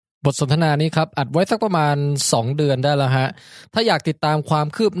บทสนทนานี้ครับอัดไว้สักประมาณ2เดือนได้แล้วฮะถ้าอยากติดตามความ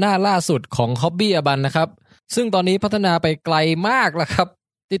คืบหน้าล่าสุดของ Hobby อบันนะครับซึ่งตอนนี้พัฒนาไปไกลมากแล้วครับ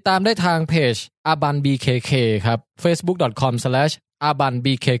ติดตามได้ทางเพจ abanbkk ครับ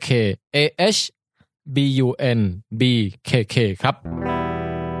facebook.com/abanbkk AHBUNBKK ครับ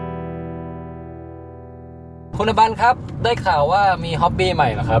คุณอบันครับได้ข่าวว่ามี Hobby ใหม่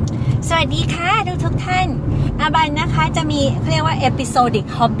เหรอครับสวัสดีค่ะทุกท่านอาบันนะคะจะมีเขาเรียกว่า episodic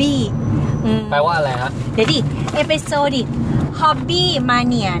hobby แปลว่าอะไรฮะเดี๋ยวดิ episodic hobby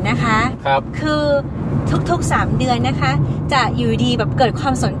mania นะคะครับคือทุกๆ3เดือนนะคะจะอยู่ดีแบบเกิดควา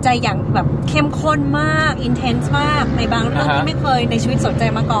มสนใจอย่างแบบเข้มข้นมาก intense มากในบางเรื่องที่ไม่เคยในชีวิตสนใจ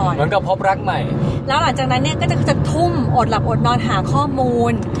มาก่อนเหมือนกับพบรักใหม่แล้วหลังจากนั้นเนี่ยก็จะทุ่มอดหลับอดนอนหาข้อมู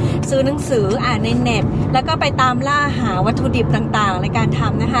ลซื้อหนังสืออ่านในเน็ตแล้วก็ไปตามล่าหาวัตถุดิบต่างๆในการท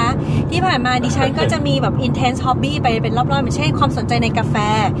ำนะคะที่ผ่านมาดิฉันก็จะมีแบบ intense hobby ไปเป็นรอบๆอย่างเช่นความสนใจในกาแฟ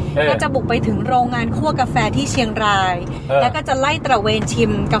ก็จะบุกไปถึงโรงงานคั่วกาแฟที่เชียงรายแล้วก็จะไล่ตระเวนชิ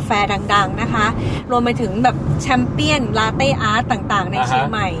มกาแฟดังๆนะคะรวมไปถึงแบบแชมเปี้ยนลาเต้อาร์ตต่างๆในเชียง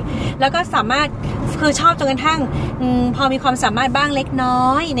ใหม่แล้วก็สามารถคือชอบจนกระทั่งพอมีความสามารถบ้างเล็กน้อ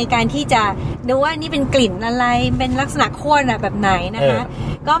ยในการที่จะดูว่านี่เป็นกลิ่นอะไรเป็นลักษณะคั่วแบบไหนนะคะ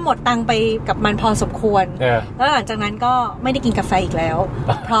ก็หมดตังไปกับมันพอสมควรแล้วหลังจากนั้นก็ไม่ได้กินกาแฟอีกแล้ว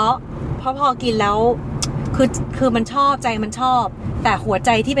เพราะพอกินแล้วคือมันชอบใจมันชอบแต่หัวใจ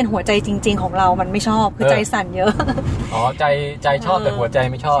ที่เป็นหัวใจจริงๆของเรามันไม่ชอบคือใจสั่นเยอะอ๋อใจชอบแต่หัวใจ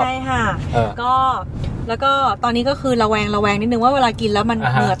ไม่ชอบใช่ค่ะก็แล้วก็ตอนนี้ก็คือระแวงนิดนึงว่าเวลากินแล้วมัน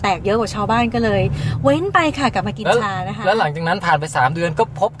เหงื่อแตกเยอะกว่าชาวบ้านก็เลยเว้นไปค่ะกลับมากินชานะคะแล้วหลังจากนั้นผ่านไป3เดือนก็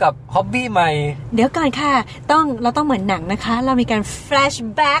พบกับฮ็อบบี้ใหม่เดี๋ยวก่อนค่ะเราต้องเหมือนหนังนะคะเรามีการแฟลช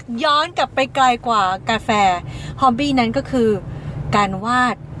แบ็กย้อนกลับไปไกลกว่ากาแฟฮ็อบบี้นั้นก็คือการวา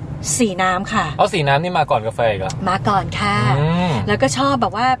ดสีน้ำค่ะสีน้ำนี่มาก่อนกาแฟอีกเหรอมาก่อนค่ะแล้วก็ชอบแบ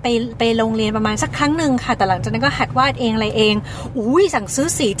บว่าไปโรงเรียนประมาณสักครั้งหนึ่งค่ะแต่หลังจากนั้นก็หัดวาดเองอะไรเองสั่งซื้อ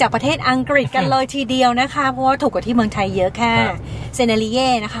สีจากประเทศอังกฤษกันเลยทีเดียวนะคะเพราะว่าถูกกว่าที่เมืองไทยเยอะค่ะเซเนลิเย่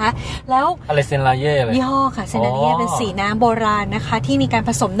นะคะแล้วอะไรเซเนลิเย่อะไรยี่ห้อค่ะเซเนลิเย่เป็นสีน้ำโบราณนะคะที่มีการผ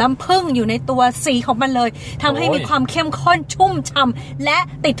สมน้ำผึ้งอยู่ในตัวสีของมันเลยทำให้มีความเข้มข้นชุ่มฉ่ำและ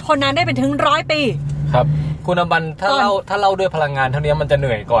ติดทนนานได้เป็นถึง100 ปีครับคุณอบันถ้าเล่าด้วยพลังงานเท่านี้มันจะเห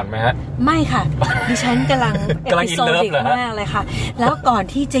นื่อยก่อนไหมฮะไม่ค่ะดิฉันกำลังเอพิโซดิกมากเลยค่ะแล้วก่อน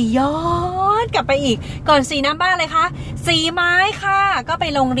ที่จะย้อนกลับไปอีกก่อนสีน้ำบ้านเลยค่ะสีไม้ค่ะก็ไป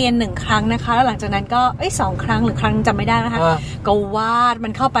โรงเรียน1ครั้งนะคะแล้วหลังจากนั้นก็2ครั้งหรือครั้งจำไม่ได้นะคะก็วาดมั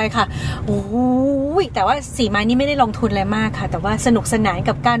นเข้าไปค่ะโอ้ยแต่ว่าสีไม้นี่ไม่ได้ลงทุนอะไรมากค่ะแต่ว่าสนุกสนาน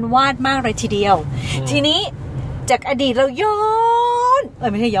กับการวาดมากเลยทีเดียวทีนี้จากอดีตเราย้อน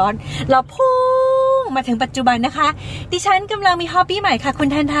ไม่ใช่ย้อนเราพุ่งมาถึงปัจจุบันนะคะดิฉันกำลังมีฮ็อบบี้ใหม่ค่ะคุณ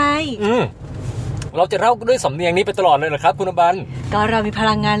แทนไทยเราจะเล่าด้วยสำเนียงนี้ไปตลอดเลยเหรอครับคุณอบันก็เรามีพ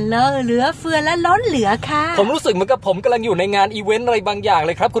ลังงานเหลือเฟือและล้นเหลือค่ะผมรู้สึกเหมือนกับผมกำลังอยู่ในงานอีเวนต์อะไรบางอย่างเ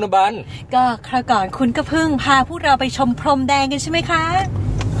ลยครับคุณอบันก็คราวก่อนคุณก็เพิ่งพาพวกเราไปชมพรมแดงกันใช่ไหมคะ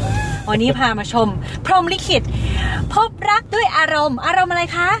วันนี้พามาชมพรมลิขิตพบรักด้วยอารมณ์อะไร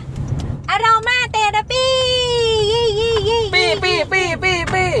คะอารมาเตราปีปี้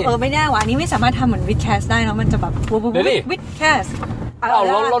ไม่แน่ว่ะอันนี้ไม่สามารถทำเหมือนวิดแคสได้แล้วมันจะแบบวิดแคสเร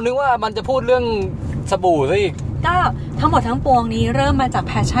านึกว่ามันจะพูดเรื่องสบู่ซะอีกก็ทั้งหมดทั้งปวงนี้เริ่มมาจาก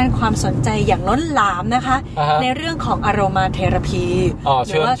แพชชั่นความสนใจอย่างล้นหลามนะคะในเรื่องของอโรมาเทราพีห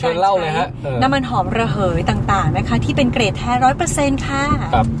รือว่าการใช้น้ำมันหอมระเหยต่างๆนะคะที่เป็นเกรดแท้ 100% ค่ะ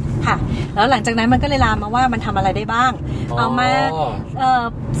ค่ะแล้วหลังจากนั้นมันก็เลยลามมาว่ามันทำอะไรได้บ้างเอามา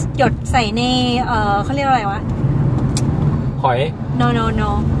หยดใส่ในเขาเรียกอะไรวะหอย no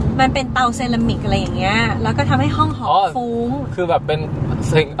มันเป็นเตาเซรามิกอะไรอย่างเงี้ยแล้วก็ทำให้ห้องหอมฟุ้งคือแบบเป็น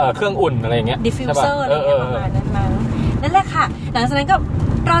เครื่องอุ่นอะไรอย่างเงี้ยดิฟฟิวเซอร์อะไรประมาณนั้นมั้งนั่นแหละค่ะหลังจากนั้นก็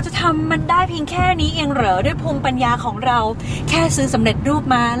เราจะทำมันได้เพียงแค่นี้เองเหรอด้วยภูมิปัญญาของเราแค่ซื้อสำเร็จรูป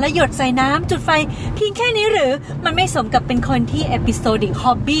มาแล้วหยดใส่น้ำจุดไฟเพียงแค่นี้หรือมันไม่สมกับเป็นคนที่เอพิโซดิกฮ็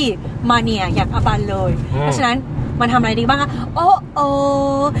อบบี้มาเนียอย่างอบันเลยเพราะฉะนั้นมันทำอะไรดีบ้างคะโอ้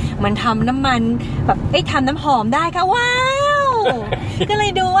มันทำน้ำมันแบบทำน้ำหอมได้ค่ะว้าวก็เล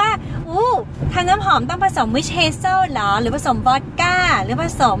ยดูว่าทำน้ำหอมต้องผสมวิชเฮเซลหรอหรือผสมวอดก้าหรือผ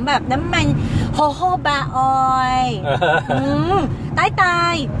สมแบบน้ำมันโฮโฮบาออยล์ตา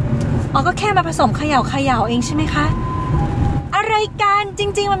ยก็แค่มาผสมเขย่าเองใช่ไหมคะอะไรกันจ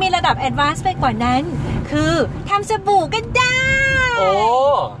ริงๆมันมีระดับแอดวานซ์ไปกว่านั้นคือทำสบู่ก็ได้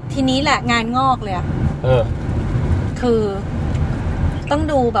ทีนี้แหละงานงอกเลยคือต้อง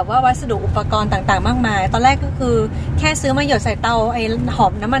ดูแบบว่าวัสดุอุปกรณ์ต่างๆมากมายตอนแรกก็คือแค่ซื้อมาหยดใส่เตา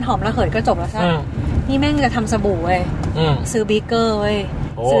น้ำมันหอมระเหยก็จบแล้วใช่นี่แม่งจะทำสบู่เว้ยซื้อบีเกอร์เว้ย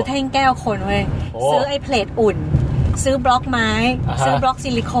ซื้อแท่งแก้วคนเว้ยซื้อเพลทอุ่น ซื้อบล็อกไม้ซื้อบล็อกซิ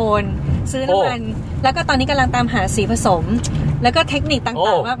ลิโคนซื้อน้ำมันแล้วก็ตอนนี้กำลังตามหาสีผสมแล้วก็เทคนิคต่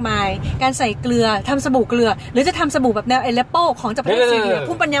างๆมากมายการใส่เกลือทำสบู่เกลือหรือจะทำสบู่แบบแนวเอเลปโปของจากประเทศซีเรีย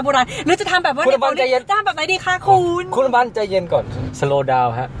ภูมิปัญญาโบราณหรือจะทำแบบว่าคุณบันใจเย็นแบบไหนดีคะคุณบันใจเย็นก่อน slow down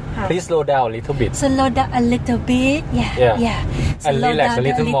ฮะ please slow down a little bit slow down a little bit yeah and relax a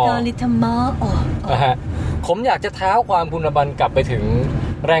little more ผมอยากจะเท้าความคุณบันกลับไปถึง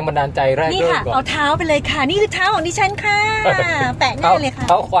แรงบันดาลใจแรกเริ่มก่อนนี่ค่ะเอาเท้าไปเลยค่ะนี่คือเท้าของดิฉันค่ะแปะหน้าเลยค่ะ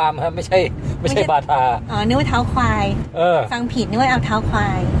เท้าความครับไม่ใช่บาทานึกว่าเท้าควายฟังผิดนึกว่าเอาเท้าควา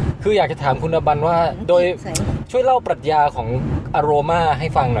ยคืออยากจะถามคุณบันว่าโดยช่วยเล่าปรัชญาของอโรมาให้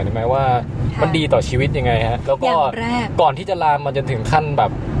ฟังหน่อยได้ไหมว่ามันดีต่อชีวิตยังไงฮะแล้วก็ก่อนที่จะลามมาจนถึงขั้นแบ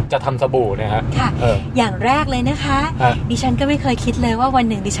บจะทำสบู่เนี่ยฮะค่ะอย่างแรกเลยนะคะดิฉันก็ไม่เคยคิดเลยว่าวัน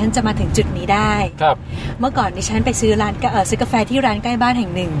หนึ่งดิฉันจะมาถึงจุดนี้ได้ครับเมื่อก่อนดิฉันไปซื้อกาแฟที่ร้านใกล้บ้านแห่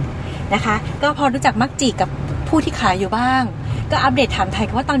งหนึ่งนะคะก็พอรู้จักมักจีกับผู้ที่ขายอยู่บ้างก็อัปเดตถามไทย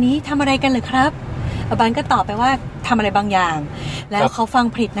ว่าตอนนี้ทำอะไรกันเลยครับบันก็ตอบไปว่าทำอะไรบางอย่างแล้วเขาฟัง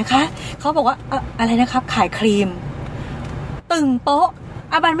ผิดนะคะเขาบอกว่าอะไรนะครับขายครีมตึงโป๊ะ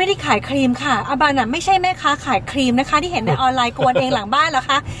อาบันไม่ได้ขายครีมค่ะอาบันน่ะไม่ใช่แม่ค้าขายครีมนะคะที่เห็นในออนไลน์กวนเองหลังบ้านเหรอ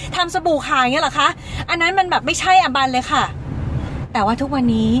คะทำสบู่ขายเงี้ยเหรอคะอันนั้นมันแบบไม่ใช่อาบันเลยค่ะแต่ว่าทุกวัน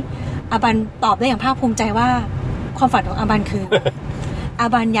นี้อาบันตอบได้อย่างภาคภูมิใจว่าความฝันของอาบันคือ อา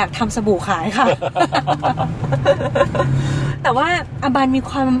บันอยากทำสบู่ขายค่ะ แต่ว่าอาบันมี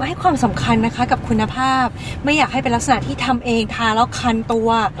ให้ความสำคัญนะคะกับคุณภาพไม่อยากให้เป็นลักษณะที่ทำเองทาแล้วคันตัว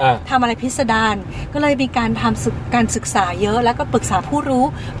ทำอะไรพิสดารก็เลยมีการทำการศึกษาเยอะแล้วก็ปรึกษาผู้รู้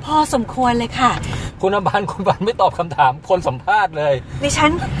พอสมควรเลยค่ะคุณบันไม่ตอบคำถามคนสัมภาษณ์เลยดิฉั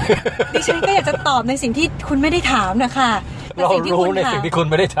นก็อยากจะตอบในสิ่งที่คุณไม่ได้ถามนะคะเรารู้ในสิ่งที่คุณ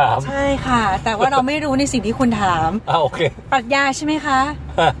ไม่ได้ถามใช่ค่ะแต่ว่าเราไม่รู้ในสิ่งที่คุณถามโอเคปรัชญาใช่ไหมคะ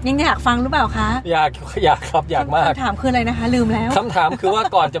ยังอยากฟังหรือเปล่าคะอยากครับอยากมากคำถามคืออะไรนะคะลืมแล้วคำถามคือว่า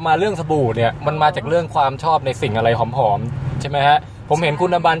ก่อนจะมาเรื่องสบู่เนี่ยมันมาจากเรื่องความชอบในสิ่งอะไรหอมๆใช่ไหมฮะผมเห็นคุ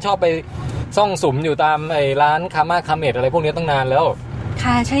ณบันชอบไปซ่องสุมอยู่ตามไอ้ร้านคาม่าคาเมดอะไรพวกนี้ตั้งนานแล้ว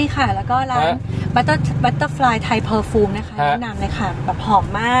ค่ะใช่ค่ะแล้วก็ร้านบัตเตอร์ฟลายไทยเพอร์ฟูมนะคะแนะนำเลยค่ะแบบหอม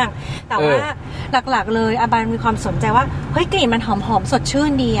มากแต่ว่าหลักๆเลยอาบันมีความสนใจว่าเฮ้ยกลิ่นมันหอมๆสดชื่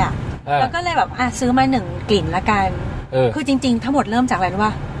นดีอ่ะแล้วก็เลยแบบซื้อมา1กลิ่นละกันคือจริงๆทั้งหมดเริ่มจากอะไรรู้ป่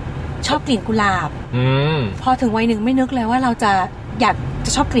ะชอบกลิ่นกุหลาบพอถึงวัยหนึ่งไม่นึกเลยว่าเราจะอยากจ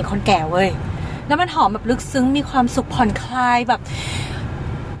ะชอบกลิ่นคนแก่เว้ยแล้วมันหอมแบบลึกซึ้งมีความสุขผ่อนคลายแบบ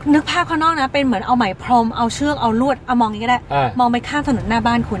นึกภาพข้างนอกนะเป็นเหมือนเอาไหมพรมเอาเชือกเอาลวดเอามองอย่างนี้ก็ได้มองไปข้างถนนหน้า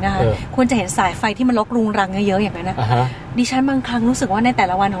บ้านคุณนะคะคุณจะเห็นสายไฟที่มันรกรุงรังเยอะๆอย่างนั้นนะดิฉันบางครั้งรู้สึกว่าในแต่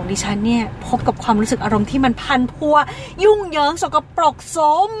ละวันของดิฉันเนี่ยพบกับความรู้สึกอารมณ์ที่มันพันพัวยุ่งเหยิงสกปรกโส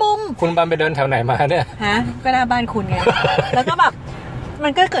มมคุณบันไปเดินแถวไหนมาเนี่ยก็หน้าบ้านคุณไง แล้วก็แบบมั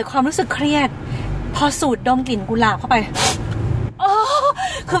นก็เกิดความรู้สึกเครียดพอสูดดมกลิ่นกุหลาบเข้าไป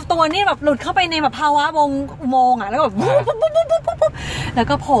คือตัวนี่แบบหลุดเข้าไปในแบบภาวะวงอุโมงค์อ่ะแล้วก็แบบแล้ว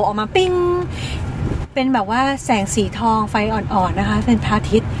ก็โผล่ออกมาปิ้งเป็นแบบว่าแสงสีทองไฟอ่อนๆนะคะเป็นพระอา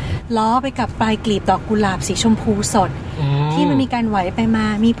ทิตย์ล้อไปกับปลายกลีบดอกกุหลาบสีชมพูสดที่มันมีการไหวไปมา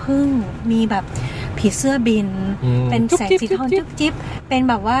มีผึ้งมีแบบผีเสื้อบินเป็นแสงสีทองจุ๊บจิ๊บเป็น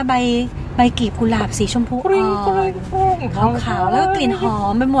แบบว่าใบกลีบกุหลาบสีชมพูอ่อนขาวๆแล้วก็กลิ่นหอ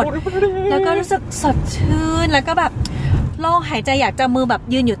มไปหมดแล้วก็รู้สึกสดชื่นแล้วก็แบบโล่งหายใจอยากจะมือแบบ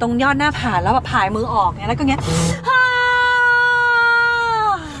ยืนอยู่ตรงยอดหน้าผาแล้วแบบผายมือออกเนี่ยแล้วก็เงี้ย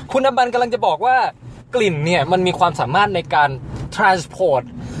คุณบันกำลังจะบอกว่ากลิ่นเนี่ยมันมีความสามารถในการ transport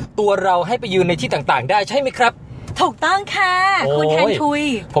ตัวเราให้ไปยืนในที่ต่างๆได้ใช่ไหมครับถูกต้องค่ะคุณแทนทุย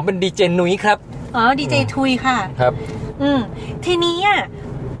ผมเป็นดีเจนุ้ยครับดีเจทุยค่ะครับทีนี้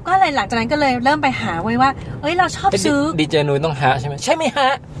ก็เลยหลังจากนั้นก็เลยเริ่มไปหาไว้ว่าเอ้ยเราชอบซื้อดีเจนุ้ยต้องหาใช่ไหมใช่ไหมฮ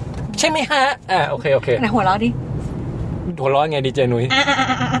ะโอเคไหนหัวเราะดิหัวร้อนไงดีเจนุ้ย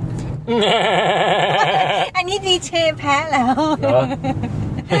อันนี้ดีเจแพ้แล้ว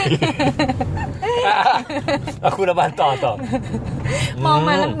คุณบันต่อมองม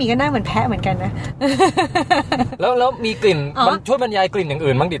าแล้วมีก็หน้าเหมือนแพะเหมือนกันนะแล้วมีกลิ่นมันช่วยบรรยายกลิ่นอย่าง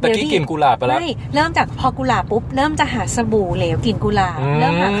อื่นบ้างดิตะกี้กลิ่นกุหลาบไปแล้วเริ่มจากพอกุหลาบปุ๊บเริ่มจะหาสบู่เหลวกลิ่นกุหลาบเริ่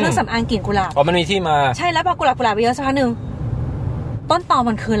มหาเครื่องสำอางกลิ่นกุหลาบมันมีที่มาใช่แล้วพอกุหลาบไปเยอะสักพักนึงต้นตอ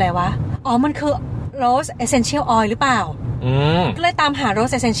มันคืออะไรวะมันคือRose Essential Oil หรือเปล่าก็เลยตามหา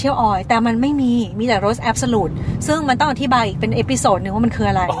Rose Essential Oil แต่มันไม่มีแต่ Rose Absolute ซึ่งมันต้องอธิบายอีกเป็นเอพิโซดนึงว่ามันคือ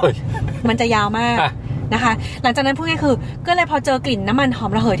อะไรมันจะยาวมากนะคะหลังจากนั้นพวกนี้คือก็เลยพอเจอกลิ่นน้ำมันหอ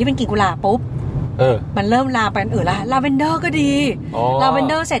มระเหยที่เป็นกลิ่นกุหลาบปุ๊บมันเริ่มลามไปอื่นละลาเวนเดอร์ก็ดีลาเวน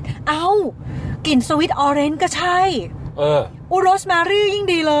เดอร์เสร็จกลิ่นสวีทออเรนจ์ก็ใช่โรสแมรี่ยิ่ง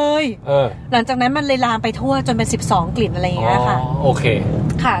ดีเลยหลังจากนั้นมันเลยลามไปทั่วจนเป็น12กลิ่นอะไรอย่างเงี้ยค่ะโอเค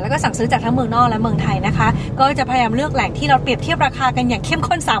ค่ะแล้วก็สั่งซื้อจากทั้งเมืองนอกและเมืองไทยนะคะก็จะพยายามเลือกแหล่งที่เราเปรียบเทียบราคากันอย่างเข้ม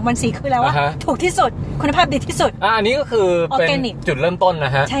ข้น3วัน4คืนแล้วว่าถูกที่สุดคุณภาพดีที่สุดอันนี้ก็คือเป็นจุดเริ่มต้นน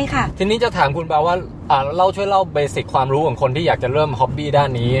ะฮะใช่ค่ะทีนี้จะถามคุณบาว่าเราช่วยเล่าเบสิกความรู้ของคนที่อยากจะเริ่มฮ็อบบี้ด้าน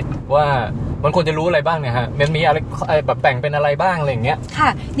นี้ว่ามันควรจะรู้อะไรบ้างเนี่ยฮะมันมีอะไรแบบแบ่งเป็นอะไรบ้างอะไรอย่างเงี้ยค่ะ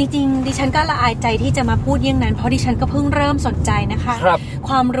จริงๆดิฉันก็ละอายใจที่จะมาพูดเยี่ยงนั้นเพราะดิฉันก็เพิ่งเริ่มสนใจนะคะ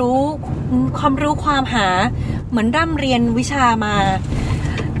ความรู้ความหาเหมือนร่ำเรียนวิชามา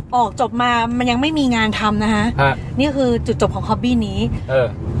ออกจบมามันยังไม่มีงานทำนะคะนี่คือจุดจบของฮ็อบบี้นี้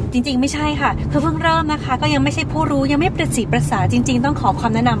จริงๆไม่ใช่ค่ะคือเพิ่งเริ่มนะคะก็ยังไม่ใช่ผู้รู้ยังไม่ประสิทธิ์ประสาจริงๆต้องขอค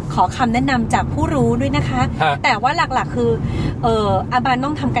ำแนะนำจากผู้รู้ด้วยนะคะแต่ว่าหลักๆคืออาบันต้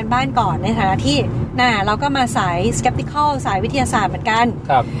องทำกันบ้านก่อนในฐานะที่เราก็มาสาย skeptical สายวิทยาศาสตร์เหมือนกัน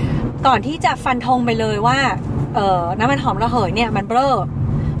ก่อนที่จะฟันธงไปเลยว่าน้ำมันหอมระเหยเนี่ยมันเบ้อ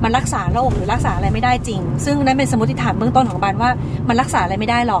มันรักษาโรคหรือรักษาอะไรไม่ได้จริงซึ่งนั่นเป็นสมมติฐานเบื้องต้นของบันว่ามันรักษาอะไรไม่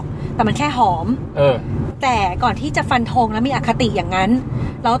ได้หรอกแต่มันแค่หอมแต่ก่อนที่จะฟันธงแล้วมีอคติอย่างนั้น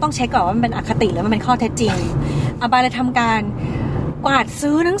เราต้องเช็คก่อนว่ามันเป็นอคติหรือมันเป็นข้อเท็จจริงบันเลยทำการกวาด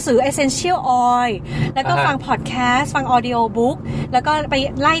ซื้อหนังสือ Essential Oil แล้วก็ฟังพอดแคสต์ฟังออดิโอบุ๊กแล้วก็ไป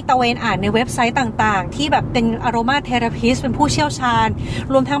ไล่ตะเวนอ่านในเว็บไซต์ต่างๆที่แบบเป็นอโรมาเทราพิสต์เป็นผู้เชี่ยวชาญ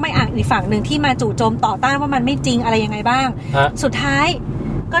รวมทั้งไปอ่านอีกฝั่งหนึ่งที่มาจู่โจมต่อต้านว่ามันไม่จริงอะไรยังไงบ้างสุดท้าย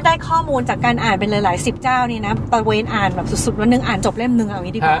ก็ได้ข้อมูลจากการอ่านเป็นหลายๆ10เจ้านี่นะตะเวนอ่านแบบสุดๆวันนึงอ่านจบเล่มนึงเอา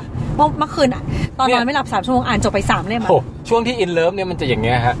งี้ดีกว่าเมื่อคืนตอนนอนไม่หลับ3ชั่วโมงอ่านจบไป3เล่มช่วงที่อินเลิฟเนี่ยมันจะอย่างเ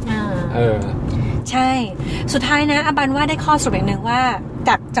งี้ยฮะใช่สุดท้ายนะอบันว่าได้ข้อสรุปอย่างนึงว่า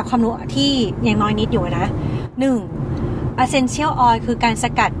จากความรู้ที่ยังน้อยนิดอยู่นะ1 Essential Oil คือการส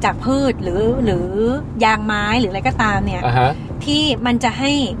กัดจากพืชหรือยางไม้หรืออะไรก็ตามเนี่ยที่มันจะใ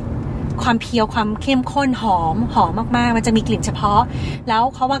ห้ความเพียวความเข้มข้นหอมมากๆมันจะมีกลิ่นเฉพาะแล้ว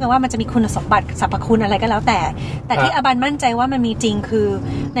เขาว่ากันว่ามันจะมีคุณสมบัติสรรพคุณอะไรก็แล้วแต่ที่อบันมั่นใจว่ามันมีจริงคือ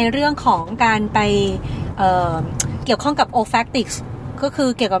ในเรื่องของการไปเกี่ยวข้องกับ olfactics ก็คือ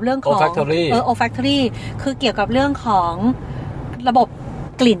เกี่ยวกับเรื่องของolfactory คือเกี่ยวกับเรื่องของระบบ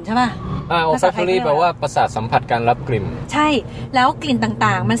กลิ่นใช่ป่ะolfactory แปลว่าประสาทสัมผัสการรับกลิ่นใช่แล้วกลิ่น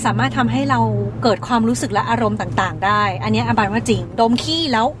ต่างๆมันสามารถทำให้เราเกิดความรู้สึกและอารมณ์ต่างๆได้อันนี้อบันว่าจริงดมขี้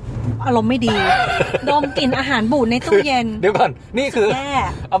แล้วอารมณ์ไม่ดีดมกลิ่นอาหารบูดในตู้เย็นเดี๋ยวก่อนนี่คือ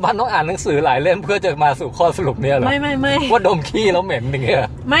อบันต้องอ่านหนังสือหลายเล่มเพื่อจะมาสู่ข้อสรุปเนี่ยเหรอไม่ว่าดมขี้แล้วเหม็นอย่างเงี้ย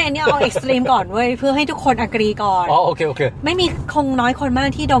ไม่อันนี้เอาเอ็กซ์ตรีมก่อนเว้ยเพื่อให้ทุกคนอกรีก่อนโอเคไม่มีคงน้อยคนมาก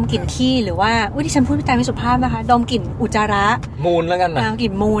ที่ดมกลิ่นขี้หรือว่าที่ฉันพูดใจไม่สุภาพนะคะดมกลิ่นอุจจาระมูลแล้วกันนะก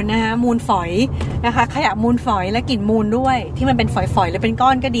ลิ่นมูลนะคะมูลฝอยนะคะขยะมูลฝอยและกลิ่นมูลด้วยที่มันเป็นฝอยๆหรือเป็นก้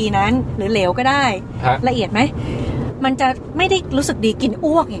อนก็ดีนั้นหรือเหลวก็ได้ละเอียดไหมมันจะไม่ได้รู้สึกดีกลิ่น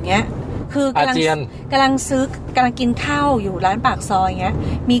อ้วกอย่างเงี้ยคือกำลังกินข้าวอยู่ร้านปากซอยเงี้ย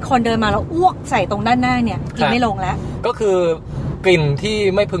มีคนเดินมาแล้วอ้วกใส่ตรงด้านหน้าเนี่ยกินไม่ลงแล้วก็คือกลิ่นที่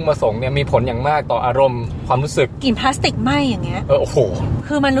ไม่พึงประสงค์เนี่ยมีผลอย่างมากต่ออารมณ์ความรู้สึกกลิ่นพลาสติกไหม้อย่างเงี้ยโอ้โห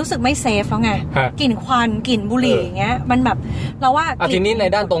คือมันรู้สึกไม่เซฟแล้วไงกลิ่นควันกลิ่นบุหรี่อย่างเงี้ยมันแบบเราว่าทีนี้ใน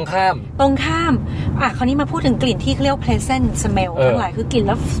ด้านตรงข้ามคราวนี้มาพูดถึงกลิ่นที่เรียกว่า pleasant smell ทั้งหลายคือกลิ่นแ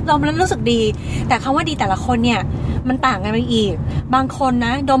ล้วเรามันรู้สึกดีแต่คำว่าดีแต่ละคนเนี่ยมันต่างกันไปอีกบางคนน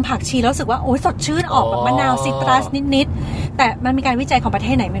ะดมผักชีแล้วรู้สึกว่าโอ๊ยสดชื่นออกแบบมะนาวซิตรัสนิดๆแต่มันมีการวิจัยของประเท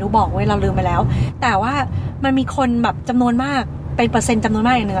ศไหนไม่รู้บอกไว้เราลืมไปแล้วแต่ว่ามันมีคนแบบจำนวนมากเป็นเปอร์เซ็นต์จำนวนม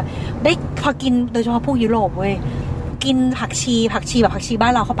ากอย่างนึงได้พอกินโดยเฉพาะพวกยุโรปเว้ยกินผักชีแบบผักชีบ้า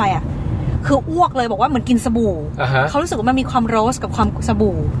นเราเข้าไปอ่ะคืออ้วกเลยบอกว่าเหมือนกินสบู่เขารู้สึกว่ามันมีความโรสกับความส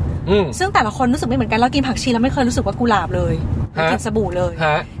บู่ซึ่งแต่ละคนรู้สึกไม่เหมือนกันแล้วกินผักชีแล้วไม่เคยรู้สึกว่ากุหลาบเลยกินสบู่เลย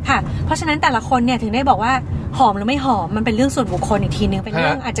ค่ะเพราะฉะนั้นแต่ละคนเนี่ยถึงได้บอกว่าหอมหรือไม่หอมมันเป็นเรื่องส่วนบุคคลอีกทีนึงเป็นเ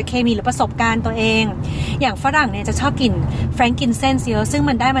รื่องอาจจะเคมีหรือประสบการณ์ตัวเองอย่างฝรั่งเนี่ยจะชอบกินแฟรงกินเซนส์เยอะซึ่ง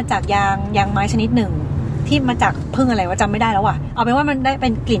มันได้มาจากยางไม้ชนิดหนึ่งที่มาจากพึ่งอะไรว่าจำไม่ได้แล้วว่ะเอาเป็นว่ามันได้เป็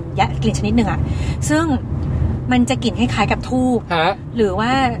นกลิ่นชนิดหนึ่งอ่ะซึ่งมันจะกลิ่นคล้ายๆกับธูปหรือว่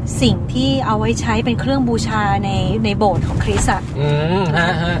าสิ่งที่เอาไว้ใช้เป็นเครื่องบูชาในโบสถ์ของคริสต์อ่ะ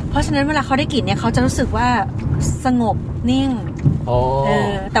เพราะฉะนั้นเวลาเขาได้กลิ่นเนี่ยเขาจะรู้สึกว่าสงบนิ่ง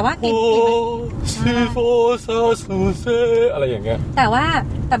แต่ว่ากลิ่นอะไรอย่างเงี้ยแ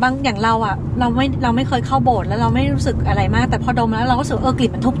ต่บางอย่างเราอ่ะเราไม่เคยเข้าโบสถ์แล้วเราไม่รู้สึกอะไรมากแต่พอดมแล้วเราก็รู้สึกกลิ่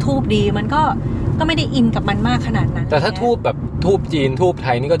นมันทูบๆดีมันก็ไม่ได้อินกับมันมากขนาดนั้นแต่ถ้าทูบแบบทูบจีนทูบไท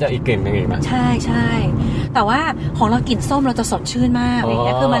ยนี่ก็จะอีกกลิ่นนึงอีกนะใช่แต่ว่าของเรากลิ่นส้มเราจะสดชื่นมากอะไรเ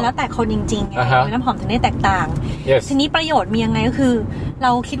งี้ยคือมันแล้วแต่คนจริงๆไงน้ำหอมถึงได้แตกต่างทีนี้ประโยชน์มียังไงก็คือเร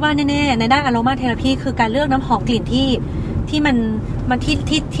าคิดว่าแน่ๆในด้านอโรมาเทราพีคือการเลือกน้ำหอมกลิ่นที่มัน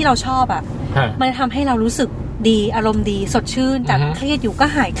ที่เราชอบอ่ะมันทำให้เรารู้สึกดีอารมณ์ดีสดชื่นจากเครียดอยู่ก็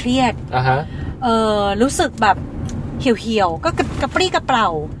หายเครียดรู้สึกแบบ เหี่ยวๆก็กระปรี้กระเปร่า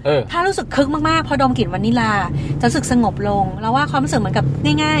ถ้ารู้สึกคึกมากๆพอดมกลิ่นวานิลลาจะรู้สึกสงบลงแล้วว่าความรู้สึกเหมือนกับ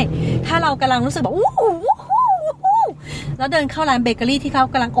ง่ายๆถ้าเรากำลังรู้สึกแบบแล้วเดินเข้าร้านเบเกอรี่ที่เขา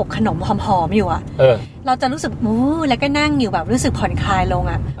กำลังอบขนมหอมๆอยู่อะเราจะรู้สึกแล้วก็นั่งอยู่แบบรู้สึกผ่อนคลายลง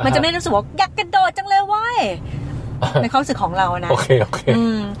อะมันจะไม่รู้สึกว่าอยากกระโดดจังเลยว้ยในความรู้สึกของเรานะโอเค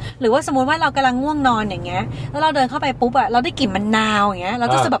หรือว่าสมมติว่าเรากำลังง่วงนอนอย่างเงี้ยแล้วเราเดินเข้าไปปุ๊บอะเราได้กลิ่นมะนาวอย่างเงี้ยเรา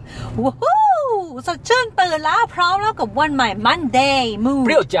ก็จะแบบว้าวสดชื่นตื่นแล้วพร้อมแล้วกับวันใหม่ Monday Mood เป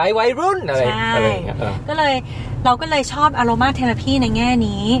รี้ยวใจวัยรุ่นอะไรอย่างเงี้ยเราก็เลยชอบอโรมาเทอราพีในแง่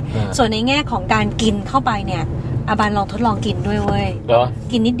นี้ส่วนในแง่ของการกินเข้าไปเนี่ยอาบันลองทดลองกินด้วยเว้ย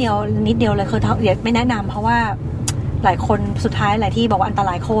กินนิดเดียวเลยคือเดี๋ยวไม่แนะนำเพราะว่าหลายคนสุดท้ายหลายที่บอกว่าอันตร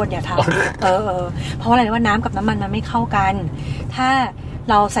ายโคตรอย่าทำเพราะว่าอะไรว่าน้ำกับน้ำมันไม่เข้ากันถ้า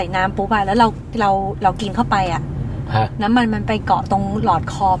เราใส่น้ำปุ๊บอะแล้วเรากินเข้าไปอะน้ำมันไปเกาะตรงหลอด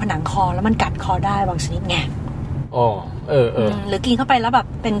คอผนังคอแล้วมันกัดคอได้บางชนิดไงหรือกินเข้าไปแล้วแบบ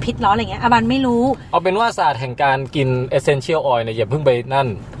เป็นพิษร้อนอะไรเงี้ยอาบันไม่รู้เอาเป็นว่าศาสตร์แห่งการกิน essential oil เนี่ยอย่าเพิ่งไปนั่น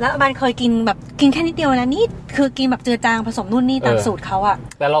แล้วอาบันเคยกินแบบกินแค่นิดเดียวนะนี่คือกินแบบเจือจางผสมนู่นนี่ตามสูตรเขาอะ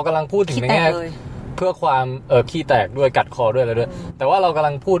แต่เรากำลังพูดถึงในแง่เพื่อความขี้แตกด้วยกัดคอด้วยอะไรด้วยแต่ว่าเรากำ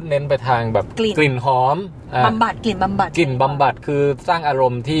ลังพูดเน้นไปทางแบบกลิ่นหอมบำบัดกลิ่นบำบัดคือสร้างอาร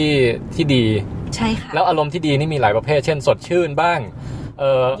มณ์ที่ดีใช่ค่ะแล้วอารมณ์ที่ดีนี่มีหลายประเภทเช่นสดชื่นบ้าง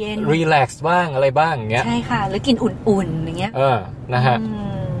รีแลกซ์บ้างอะไรบ้างอย่างเงี้ยใช่ค่ะหรือกินอุ่นๆอย่างเงี้ยนะฮะ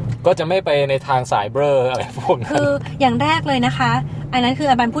ก็จะไม่ไปในทางสายเบลออะไรพวกนั้นคืออย่างแรกเลยนะคะอันนั้นคือ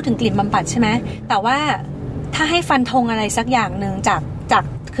อาบันพูดถึงกลิ่นบำบัดใช่ไหมแต่ว่าถ้าให้ฟันธงอะไรสักอย่างนึงจาก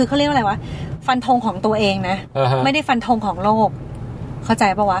คือเขาเรียกว่าอะไรวะฟันธงของตัวเองนะ ไม่ได้ฟันธงของโลกเข้าใจ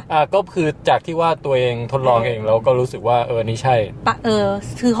ปะวะก็คือจากที่ว่าตัวเองทดลองเองแล้วก็รู้สึกว่านี่ใช่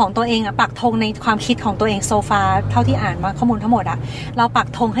คือของตัวเองปักธงในความคิดของตัวเองโซฟาเท่าที่อ่านมาข้อมูลทั้งหมดเราปัก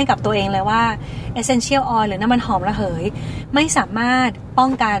ธงให้กับตัวเองเลยว่า essential oil หรือน้ำมันหอมระเหยไม่สามารถป้อ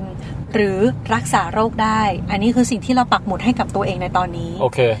งกันหรือรักษาโรคได้อันนี้คือสิ่งที่เราปักหมุดให้กับตัวเองในตอนนี้โอ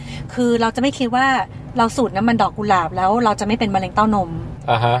เคคือเราจะไม่คิดว่าเราสูดน้ำมันดอกกุหลาบแล้วเราจะไม่เป็นมะเร็งเต้านม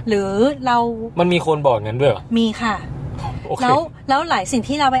หรือมันมีคนบอกงั้นด้วยเหรอมีค่ะแล้วหลายสิ่ง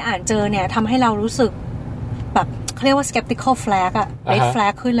ที่เราไปอ่านเจอเนี่ยทำให้เรารู้สึกแบบเขาเรียกว่า skeptical flag red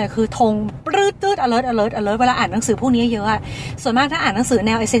flag ขึ้นเลยคือธงปรื้ดตืด alert เวลาอ่านหนังสือพวกนี้เยอะส่วนมากถ้าอ่านหนังสือแ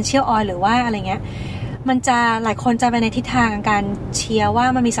นว essential oil หรือว่าอะไรเงี้ยมันจะหลายคนจะไปในทิศทางการเชียร์ว่า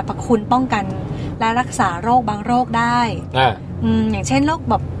มันมีสรรพคุณป้องกันและรักษาโรคบางโรคได้อย่างเช่นโรค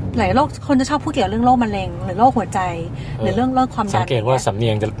แบบหลายโรคคนจะชอบพูดเกี่ยวกับเรื่องโรคมะเร็งหรือโรคหัวใจหรือเรื่องความดันสังเกตว่าสำเนี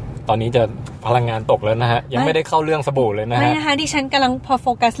ยงจะตอนนี้จะพลังงานตกแล้วนะฮะยังไม่ได้เข้าเรื่องสบู่เลยนะฮะไม่นะคะดิฉันกำลังพอโฟ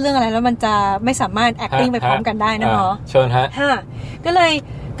กัสเรื่องอะไรแล้วมันจะไม่สามารถ acting ไปพร้อมกันได้นะเนาะเชิญฮะก็เล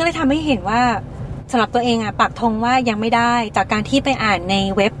ยทำให้เห็นว่าสำหรับตัวเองปักธงว่ายังไม่ได้จากการที่ไปอ่านใน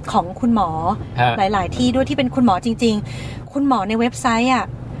เว็บของคุณหมอหลายๆที่ด้วยที่เป็นคุณหมอจริงๆคุณหมอในเว็บไซต์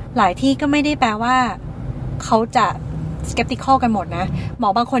หลายที่ก็ไม่ได้แปลว่าเขาจะskeptical กันหมดนะหมอ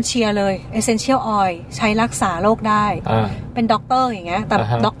บางคนเชียร์เลย essential oil ใช้รักษาโรคได้เป็นด็อกเตอร์อย่างเงี้ยแต่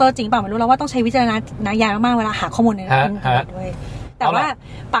ด็อกเตอร์จริงเปล่าไม่รู้แล้วว่าต้องใช้วิจารณญาณมากๆเวลาหาข้อมูลในอินเทอร์เน็ตด้วยแต่ว่า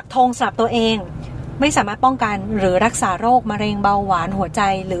ปักธงสำหรับตัวเองไม่สามารถป้องกันหรือรักษาโรคมะเร็งเบาหวานหัวใจ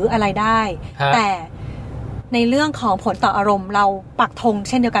หรืออะไรได้แต่ในเรื่องของผลต่ออารมณ์เราปักธงเ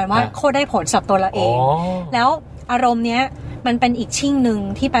ช่นเดียวกันว่าโคตรได้ผลสำหรับตัวเราเองแล้วอารมณ์เนี้ยมันเป็นอีกชิ่งนึง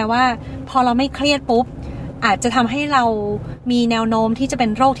ที่แปลว่าพอเราไม่เครียดปุ๊บอาจจะทำให้เรามีแนวโน้มที่จะเป็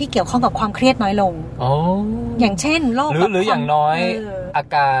นโรคที่เกี่ยวข้องกับความเครียดน้อยลงอย่างเช่นโรคหรืออย่างน้อยอา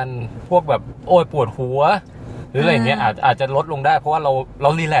การพวกแบบโอ้ยปวดหัวหรืออะไรเงี้ยอาจจะลดลงได้เพราะว่าเรา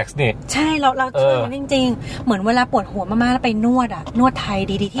รีแลกซ์นี่ใช่เราเชื่อมันจริงๆเหมือนเวลาปวดหัวมากๆแล้วไปนวดไทย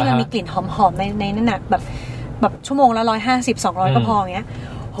ดีๆที่มันมีกลิ่นหอมๆในนั่นน่ะแบบชั่วโมงละ150-200ก็พออย่างเงี้ย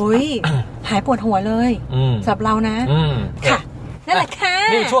เฮ้ยหายปวดหัวเลยสำหรับเรานะค่ะนั่นแหละค่ะ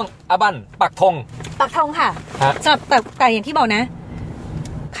นี่ช่วงอาบันปักธงค่ะสำหรับแต่อย่างที่บอกนะ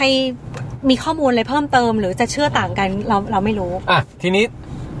ใครมีข้อมูลอะไรเพิ่มเติมหรือจะเชื่อต่างกันเราไม่รู้ทีนี้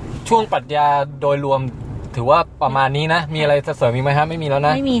ช่วงปรัชญาโดยรวมถือว่าประมาณนี้นะมีอะไรเสริมอีกไหมฮะไม่มีแล้วน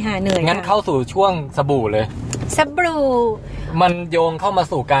ะไม่มีค่ะเหนื่อยงั้นเข้าสู่ช่วงสบู่เลยสบู่มันโยงเข้ามา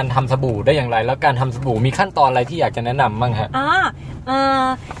สู่การทำสบู่ได้อย่างไรแล้วการทำสบู่มีขั้นตอนอะไรที่อยากจะแนะนำบ้างฮะ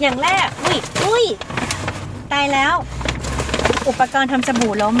อย่างแรกอุ้ยตายแล้วอุปกรณ์ทำส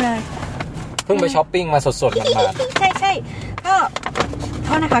บู่ล้มเลยเพิ่งไปช้อปปิ้งมาสดๆมาใช่ก็โท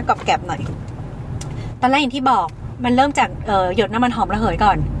ษนะคะกรอบแกรบหน่อยตอนแรกอย่างที่บอกมันเริ่มจากหยดน้ำมันหอมระเหยก่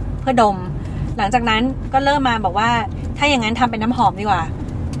อนเพื่อดมหลังจากนั้นก็เริ่มมาบอกว่าถ้าอย่างนั้นทำเป็นน้ำหอมดีกว่า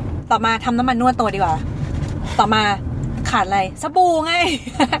ต่อมาทำน้ำมันนวดตัวดีกว่าต่อมาขาดอะไรสบู่ไง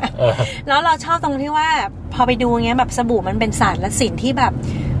แล้วเราชอบตรงที่ว่าพอไปดูเงี้ยแบบสบู่มันเป็นศาสตร์และศิลป์ที่แบบ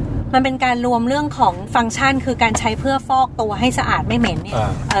มันเป็นการรวมเรื่องของฟังก์ชันคือการใช้เพื่อฟอกตัวให้สะอาดไม่เหม็นเนี่ย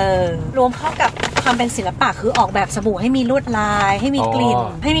รวมเข้ากับความเป็นศิลปะคือออกแบบสบู่ให้มีลวดลายให้มีกลิ่น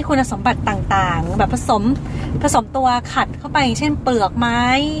ให้มีคุณสมบัติต่างๆแบบผสมตัวขัดเข้าไปเช่นเปลือกไม้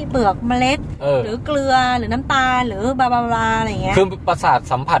เปลือกเมล็ดหรือเกลือหรือน้ำตาลหรือบลาบลาอะไรอย่างเงี้ยคือประสาท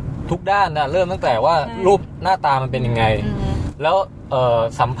สัมผัสทุกด้านนะเริ่มตั้งแต่ว่ารูปหน้าตามันเป็นยังไงแล้ว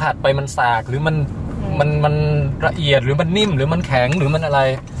สัมผัสไปมันสากหรือมันละเอียดหรือมันนิ่มหรือมันแข็งหรือมันอะไร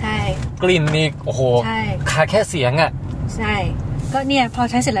ใช่กลิ่นนี่โอ้โหขาแค่เสียงอ่ะใช่ก็เนี่ยพอ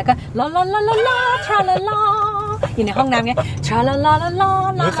ใช้เสร็จแล้วก็ลาลาลาลาลาทราลาลาอยู่ในห้องน้ำเงี้ยทราลาลาลาลา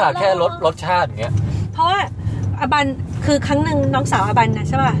หรือขาแค่รสชาติอย่างเงี้ยเพราะว่าอบันคือครั้งหนึ่งน้องสาวอบันนะใ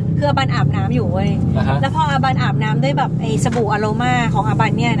ช่ป่ะคืออบันอาบน้ำอยู่เว้ยแล้วพออบันอาบน้ำด้วยแบบไอ้สบู่อโรมาของอบั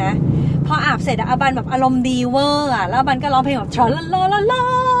นเนี่ยนะพออาบเสร็จอบันแบบอารมณ์ดีเวอร์อ่ะแล้วอบันก็ร้องเพลงแบบทราลาลาลาลา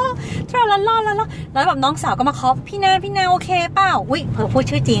ทราลาลาลาลาแล้วแบบน้องสาวก็มาเคาะพี่นาโอเคเปล่าอุ้ยเผลอพูด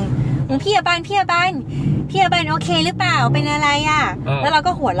ชื่อจริงพี่อบันโอเคหรือเปล่าเป็นอะไรอ่ะแล้วเรา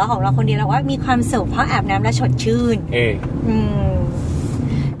ก็หัวเราะของเราคนเดียวแล้วว่ามีความสุขเพราะอาบน้ำแล้วสดชื่น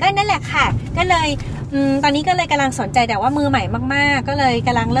ก็นั่นแหละค่ะก็เลยตอนนี้ก็เลยกำลังสนใจแต่ว่ามือใหม่มากๆก็เลยก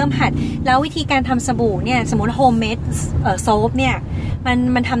ำลังเริ่มหัดแล้ววิธีการทำสบู่เนี่ยสมมติโฮมเมดโซฟเนี่ย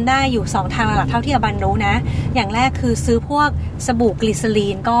มันทำได้อยู่2ทางหลักเท่าที่อบันรู้นะอย่างแรกคือซื้อพวกสบู่กลีเซอรี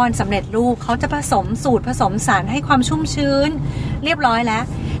นก้อนสำเร็จรูปเขาจะผสมสูตรผสมสารให้ความชุ่มชื้นเรียบร้อยแล้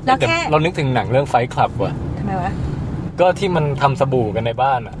วแค่เรานึกถึงหนังเรื่องไฟท์คลับว่ะทำไมวะก็ที่มันทำสบู่กันใน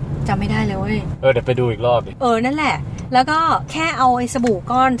บ้านอ่ะจำไม่ได้เลยเว้ยเดี๋ยวไปดูอีกรอบดินั่นแหละแล้วก็แค่เอาไอ้สบู่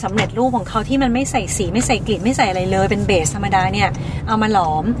ก้อนสำเร็จรูปของเขาที่มันไม่ใส่สีไม่ใส่กลิ่นไม่ใส่อะไรเลยเป็นเบสธรรมดาเนี่ยเอามาหล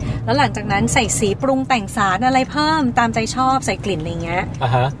อมแล้วหลังจากนั้นใส่สีปรุงแต่งสารอะไรเพิ่มตามใจชอบใส่กลิ่นอะไรเงี้ย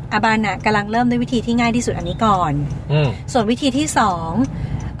อาบานน่ะกำลังเริ่มด้วยวิธีที่ง่ายที่สุดอันนี้ก่อนส่วนวิธีที่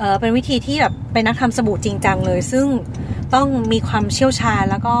2เป็นวิธีที่แบบเป็นนักทำสบู่จริงจังเลยซึ่งต้องมีความเชี่ยวชาญ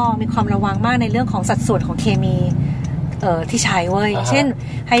แล้วก็มีความระวังมากในเรื่องของสัดส่วนของเคมีที่ใช้เว้ยเช่น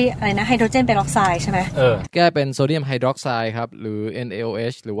อะไรนะไฮโดรเจนเปอร์ออกไซด์ใช่ไหมแก้เป็นโซเดียมไฮดรอกไซด์ครับหรือ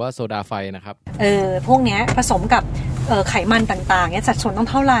NaOH หรือว่าโซดาไฟนะครับพวกเนี้ยผสมกับไขมันต่างๆเนี้ยสัดส่วนต้อง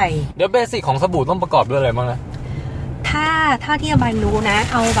เท่าไหร่เดี๋ยวเบสิกของสบู่ต้องประกอบด้วยอะไรบ้างนะถ้าที่อบันรู้นะ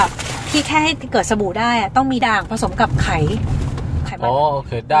เอาแบบที่แค่ให้เกิดสบู่ได้ต้องมีด่างผสมกับไขมันโอเ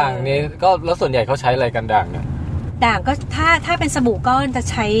คด่างนี้ก็แล้วส่วนใหญ่เขาใช้อะไรกันด่างเนี่ยด่างก็ถ้าเป็นสบู่ก้อนจะ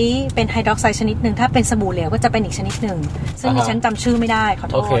ใช้เป็นไฮดรอกไซด์ชนิดหนึ่งถ้าเป็นสบู่เหลวก็จะเป็นอีกชนิดหนึ่งซึ่งดิฉันจำชื่อไม่ได้ขอ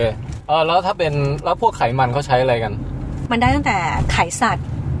โทษโอเคแล้วถ้าเป็นแล้วพวกไขมันเขาใช้อะไรกันมันได้ตั้งแต่ไขสัตว์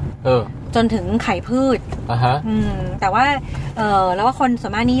จนถึงไขพืชแต่ว่าแล้วว่าคนส่ว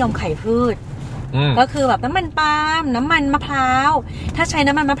นมากนิยมไขพืชก็คือแบบน้ำมันปาล์มน้ำมันมะพร้าวถ้าใช้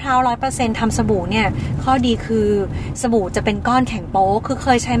น้ำมันมะพร้าว 100% ทำสบู่เนี่ยข้อดีคือสบู่จะเป็นก้อนแข็งโป๊กคือเค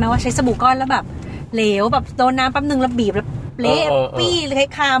ยใช้ไหมว่าใช้สบู่ก้อนแล้วแบบเหลวแบบโดนน้ำแป๊บนึงแล้วบีบแล้วเละปี้เลย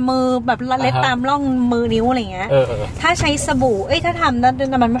คามือแบบเล็ดตามร่องมือนิ้วอะไรเงี้ยถ้าใช้สบู่ถ้าทำ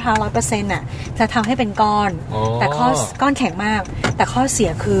น้ำมันมะพร้าว 100% น่ะจะทำให้เป็นก้อนแต่ก้อนแข็งมากแต่ข้อเสีย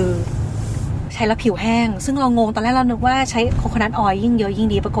คือใช้แล้วผิวแห้งซึ่งเรางงตอนแรกเรานึกว่าใช้โคโคนัทออยล์ยิ่งเยอะยิ่ง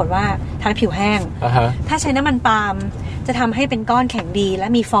ดีปรากฏว่าทำให้ผิวแห้งถ้าใช้น้ำมันปาล์มจะทำให้เป็นก้อนแข็งดีและ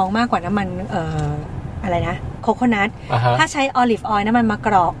มีฟองมากกว่าน้ำมันอะไรนะโคโคนัทถ้าใช้ออลิฟออยล์น้ำมันมะก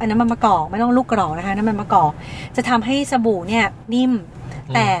อกน้ำมันมะกอกไม่ต้องลูกกรอกนะคะน้ำมันมะกอกจะทำให้สบู่เนี่ยนิ่ม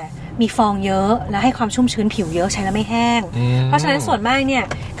แต่มีฟองเยอะและให้ความชุ่มชื้นผิวเยอะใช้แล้วไม่แห้งเพราะฉะนั้นส่วนมากเนี่ย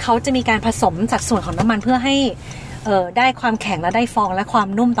เขาจะมีการผสมสัดส่วนของน้ำมันเพื่อให้ได้ความแข็งและได้ฟองและความ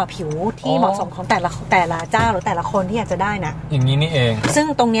นุ่มต่อผิวที่เหมาะสมของแต่ละเจ้าหรือแต่ละคนที่อยากจะได้นะอย่างนี้นี่เองซึ่ง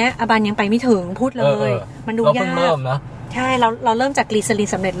ตรงเนี้ยอบันยังไปไม่ถึงพูดเลยมันดูยากเริ่มนะใช่เราเริ่มจากกลีเซอรีน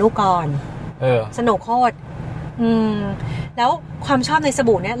สำเร็จรูปก่อนสนุกโคตรแล้วความชอบในส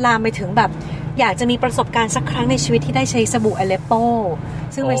บู่เนี่ยลามไปถึงแบบอยากจะมีประสบการณ์สักครั้งในชีวิตที่ได้ใช้สบู่อเลปโป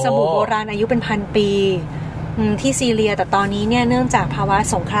ซึ่งเป็นสบู่โบราณอายุเป็นพันปีที่ซีเรียแต่ตอนนี้เนี่ยเนื่องจากภาวะ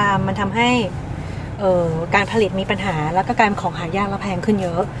สงครามมันทำให้การผลิตมีปัญหาแล้วก็การของหายากและแพงขึ้นเย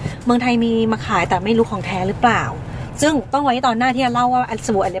อะเมืองไทยมีมาขายแต่ไม่รู้ของแท้หรือเปล่าซึ่งต้องไว้ตอนหน้าที่จะเล่าว่าส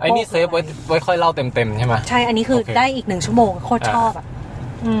บู่อเลปโปไอ้นี่เซฟไว้ค่อยเล่าเต็มๆใช่ไหมใช่อันนี้คือได้อีก1ชั่วโมงโคตรชอบอ่ะ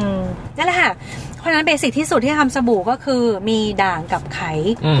นั่นแหละค่ะเพราะฉะนั้นเบสิกที่สุดที่ทำสบู่ก็คือมีด่างกับไข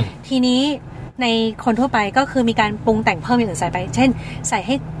ทีนี้ในคนทั่วไปก็คือมีการปรุงแต่งเพิ่มอย่างอื่นใส่ไปเช่นใส่ใ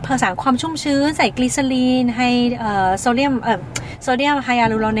ห้เพิ่มสารความชุ่มชื้นใส่กลีเซอรีนให้โซเดียมไฮยา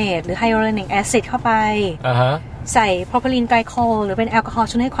ลูโรเนตหรือไฮยาลูโรนิกแอซิดเข้าไปใส่โพรพิลีนไกลโคลหรือเป็นแอลกอฮอล์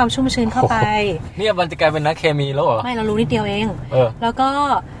ช่วยให้ความชุ่มชื้นเข้าไปเนี่ยมันจะกลายเป็นนักเคมีแล้วเหรอไม่เรารู้นิดเดียวเองแล้วก็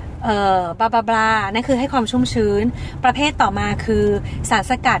บลานั่นคือให้ความชุ่มชื้นประเภทต่อมาคือสาร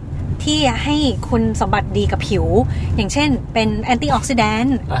สกัด ที่ให้คุณสมบัติดีกับผิวอย่างเช่นเป็นแอนตี้ออกซิแดน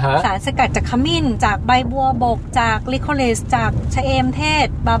ต์สารสกัดจากขมิ้นจากใบบัวบกจากลิโคเลสจากชะเอมเทศ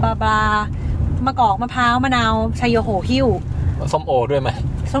บลาบลาบลามะกอกมะพร้าวมะนาวชัยโยโหหิ้วส้มโอด้วยไหม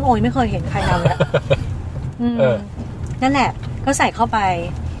ส้มโอไม่เคยเห็นใครทำแล้วนั่นแหละก็ใส่เข้าไป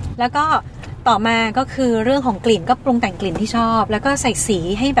แล้วก็ต่อมาก็คือเรื่องของกลิ่นก็ปรุงแต่งกลิ่นที่ชอบแล้วก็ใส่สี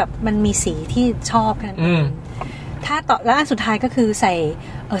ให้แบบมันมีสีที่ชอบกันถ้าต่อแล้วอันสุดท้ายก็คือใส่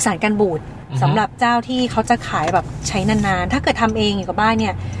สารกันบูดสำหรับเจ้าที่เขาจะขายแบบใช้นานๆถ้าเกิดทำเองอยู่กับบ้านเนี่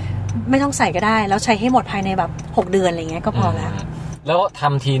ยไม่ต้องใส่ก็ได้แล้วใช้ให้หมดภายในแบบ6 เดือนอะไรเงี้ยก็พอแล้วท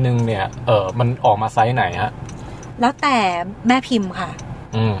ำทีนึงเนี่ยมันออกมาไซส์ไหนฮะแล้วแต่แม่พิมพ์ค่ะ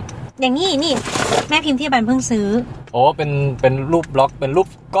อย่างนี้นี่แม่พิมพ์ที่บันเพิ่งซื้อโอ้เป็นรูปบล็อกเป็นรูป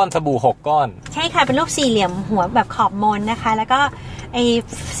ก้อนสบู่6 ก้อนใช่ค่ะเป็นรูปสี่เหลี่ยมหัวแบบขอบมนนะคะแล้วก็ไอ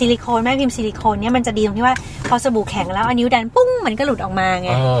ซิลิโคนแม่พิมพ์ซิลิโคนเนี่ยมันจะดีตรงที่ว่าพอสบู่แข็งแล้วเอานิ้วดันปุ้งมันก็หลุดออกมาไง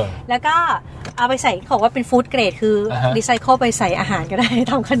แล้วก็เอาไปใส่เขาบอกว่าเป็นฟู้ดเกรดคือรีไซเคิลไปใส่อาหารก็ได้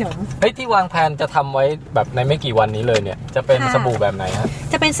ทำขนมเฮ้ยที่วางแผนจะทำไว้แบบในไม่กี่วันนี้เลยเนี่ยจะเป็นสบู่แบบไหนฮะ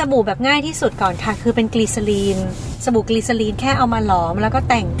จะเป็นสบู่แบบง่ายที่สุดก่อนค่ะคือเป็นกลีเซอรีนสบู่กลีเซอรีนแค่เอามาหลอมแล้วก็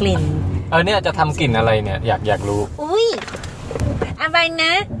แต่งกลิ่นเนี่ยจะทำกลิ่นอะไรเนี่ยอยากรู้อุ้ยอะไรน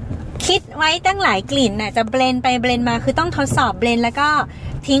ะคิดไว้ตั้งหลายกลิ่นน่ะจะเบลนไปเบลนมาคือต้องทดสอบเบลนแล้วก็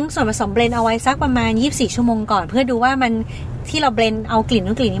ทิ้งส่วนผสมเบลนเอาไว้สักประมาณ24 ชั่วโมงก่อนเพื่อดูว่ามันที่เราเบลนเอากลิ่น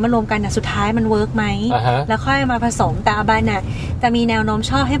นู้นกลิ่นนี้มารวมกันน่ะสุดท้ายมันเวิร์กไหม แล้วค่อยมาผสมแต่อาบานน่ะจะมีแนวโน้ม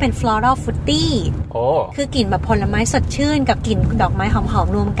ชอบให้เป็น floral fruity คือกลิ่นแบบผลไม้สดชื่นกับกลิ่นดอกไม้หอม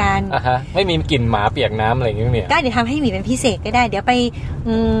ๆรวมกันไม่มีกลิ่นหมาเปียกน้ำอะไรอย่างเงี้ยก็เดี๋ยวทำให้หมีเป็นพิเศษก็ได้เดี๋ยวไป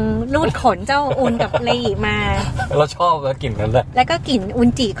รูดขนเจ้าอุนกับเลอีมาเราชอบกลิ่นนั้นแหละแล้วก็กลิ่นอุน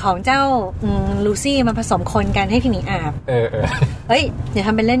จิของเจ้าลูซี่มาผสมคนกันให้พี่หมีอาบเฮ้ยเดี๋ยวท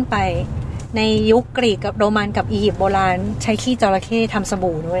ำเป็นเล่นไปในยุคกรีกกับโรมันกับอียิปต์โบราณใช้ขี้จระเข้ทำส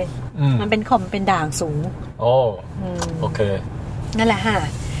บู่ด้วยมันเป็นขมเป็นด่างสูงโอเคนั่นแหละค่ะ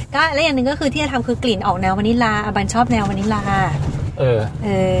ก็และอย่างหนึ่งก็คือที่จะทำคือกลิ่นออกแนววานิลลาอบันชอบแนววานิลลา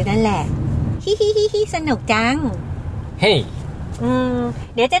นั่นแหละฮิสนุกจังเฮ้ย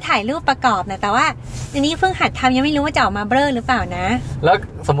เดี๋ยวจะถ่ายรูปประกอบนะแต่ว่าอันนี้เพิ่งหัดทำยังไม่รู้ว่าจะออกมาเบ้อหรือเปล่านะแล้ว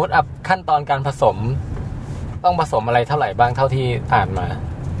สมมติขั้นตอนการผสมต้องผสมอะไรเท่าไหร่บ้างเท่าที่อ่านมา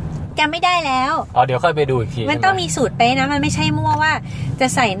จำไม่ได้แล้วเดี๋ยวค่อยไปดูอีกทีมันต้องมีสูตรเป๊ะนะมันไม่ใช่มั่วว่าจะ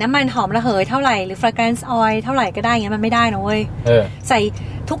ใส่น้ำมันหอมระเหยเท่าไหร่หรือ fragrance oil เท่าไหร่ก็ได้เงี้ยมันไม่ได้นะเว้ยใส่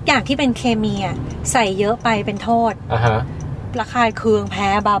ทุกอย่างที่เป็นเคมีอ่ะใส่เยอะไปเป็นโทษราคาเคืองแพ้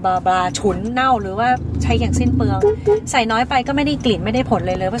บาฉุนเน่าหรือว่าใช้อย่างสิ้นเปลืองใส่น้อยไปก็ไม่ได้กลิ่นไม่ได้ผลเ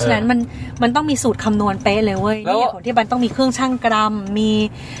ลยเพราะฉะนั้นมันต้องมีสูตรคำนวณเป๊ะเลยเว้ยนี่ผลที่มันต้องมีเครื่องชั่งกรัมมี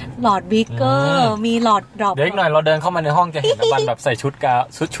หลอดบิ๊กเกอร์มีหลอดดรอปเดี๋ยวอีกหน่อยเราเดินเข้ามาในห้องจะเห็นบันแบบใส่ชุ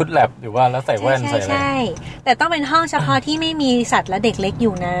ดแลบหรือว่าแล้วใส่แว่นใส่อะไรใช่แต่ต้องเป็นห้องเฉพาะที่ไม่มีสัตว์และเด็กเล็กอ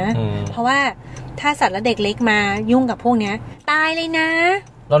ยู่นะเพราะว่าถ้าสัตว์และเด็กเล็กมายุ่งกับพวกเนี้ยตายเลยนะ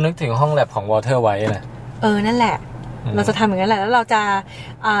เรานึกถึงห้องแลบของวอเตอร์ไว้นะนั่นแหละเราจะทำอย่างนั้นแหละแล้วเราจะ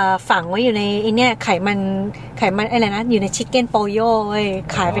ฝังไว้อยู่ในไอ้เนี่ยไขมันอะไรนะอยู่ในชิคเก้นโปโย่เว้ย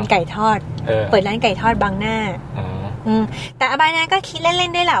ขายเป็นไก่ทอดเปิดร้านไก่ทอดบางหน้าแต่อบายนะก็คิดเล่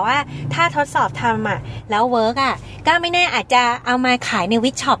นๆได้แหละว่าถ้าทดสอบทำอ่ะแล้วเวิร์กอ่ะก็ไม่แน่อาจจะเอามาขายใน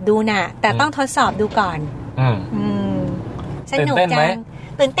วิชช็อปดูน่ะแต่ต้องทดสอบดูก่อนสนุกจัง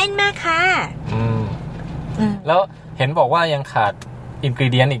ตื่นเต้นมากค่ะแล้วเห็นบอกว่ายังขาดอินกรี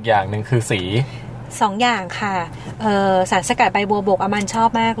เดียนอีกอย่างนึงคือสี2 อย่างค่ะสารสกัดใบบัวบกอามันชอบ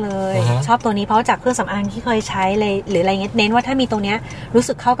มากเลยชอบตัวนี้เพราะจากเครื่องสำอางที่เคยใช้เลยหรืออะไรเงี้ยเน้นว่าถ้ามีตรงเนี้ยรู้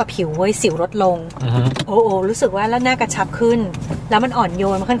สึกเข้ากับผิวเว้ยสิวลดลงรู้สึกว่าแล้วหน้ากระชับขึ้นแล้วมันอ่อนโย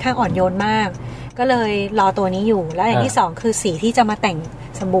นมันค่อนข้างอ่อนโยนมากก็เลยรอตัวนี้อยู่แล้วอย่างที่2คือสีที่จะมาแต่ง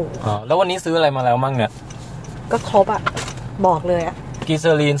สบู่แล้ววันนี้ซื้ออะไรมาแล้วมั่งเนี่ยก็ครบบอกเลยกีเซ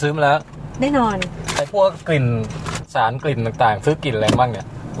อรีนซื้อมาแล้วแน่นอนไอ้พวกกลิ่นสารกลิ่นต่างๆซื้อกลิ่นอะไรบ้างเนี่ย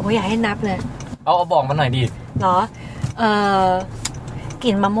อยากให้นับเลยเอาบอกมาหน่อยดิเหรก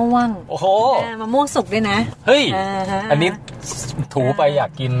ลิ่นมะม่วงโอ้โหมะม่วงสุกด้วยนะเฮ้ยอันนี้ถูไปอยา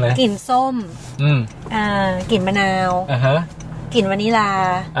กกินเลยกลิ่นส้มกลิ่นมะนาวกลิ่นวานิลลา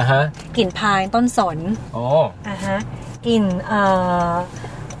กลิ่นพายต้นสนกลิ่น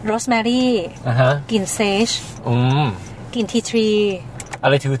โรสแมรี่กลิ่นเซจกลิ่นทีทรีอะ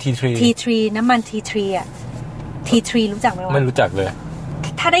ไรคือทีทรีน้ำมันทีทรีอ่ะทีทรีรู้จักไหมวะไม่รู้จักเลย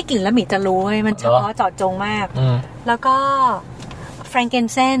ถ้าได้กลิ่นแล้วหมีจะรู้เลยมันเฉพาะเจาะจงมากแล้วก็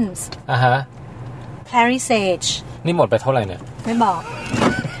frankincense clary sage นี่หมดไปเท่าไหร่เนี่ยไม่บอก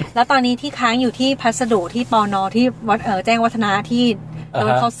แล้วตอนนี้ที่ค้างอยู่ที่พัสดุที่ปนที่วัดแจ้งวัฒนะที่โด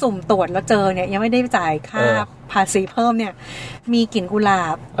นเขาสุ่มตรวจแล้วเจอเนี่ยยังไม่ได้จ่ายค่าภาษีเพิ่มเนี่ยมีกลิ่นกุหลา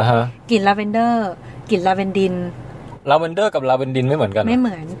บกลิ่นลาเวนเดอร์กลิ่นลาเวนดิน ลาเวนเดอร์กับลาเวนดินไม่เหมือนกันไม่เห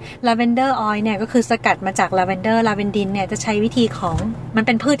มือนลาเวนเดอร์ออยล์เนี่ยก็คือสกัดมาจากลาเวนเดอร์ลาเวนดินเนี่ยจะใช้วิธีของมันเ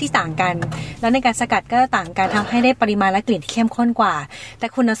ป็นพืชที่ต่างกันแล้วในการสกัดก็ต่างกันทำให้ได้ปริมาณและกลิ่นที่เข้มข้นกว่าแต่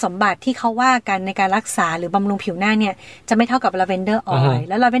คุณสมบัติที่เขาว่ากันในการรักษาหรือบำรุงผิวหน้าเนี่ยจะไม่เท่ากับลาเวนเดอร์ออยล์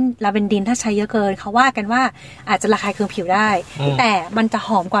แล้วลาเวนดินถ้าใช้เยอะเกินเขาว่ากันว่าอาจจะระคายเคืองผิวได้แต่มันจะห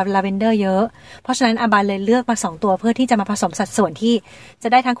อมกว่าลาเวนเดอร์เยอะเพราะฉะนั้นอาบานเลยเลือกมา2ตัวเพื่อที่จะมาผสมสัดส่วนที่จะ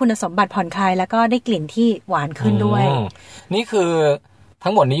ได้ทั้งคุณสมบัติผ่อนคลายแล้วก็ได้กลิ่นที่หวานขึ้นด้วยนี่คือ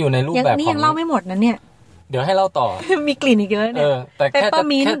ทั้งหมดนี้อยู่ในรูปแบบของนี่ยังเล่าไม่หมดนะเนี่ยเดี๋ยวให้เล่าต่อ มีกลิ่นอีกเยอะเนี่ยแต่แ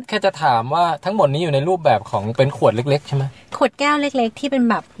ค่จะถามว่าทั้งหมดนี้อยู่ในรูปแบบของเป็นขวดเล็กๆใช่ไหมขวดแก้วเล็กๆที่เป็น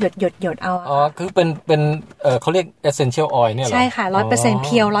แบบหยดเอาคือเป็นเขาเรียก essential oil เนี่ยเหรอใช่ค่ะ 100% เ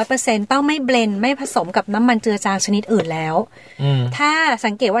พียว 100% ต้องไม่เบลนด์ไม่ผสมกับน้ำมันเจือจางชนิดอื่นแล้วถ้า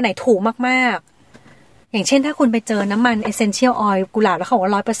สังเกตว่าไหนถูกมากๆอย่างเช่นถ้าคุณไปเจอน้ำมัน essential oil กุหลาบแล้วเขาบอกว่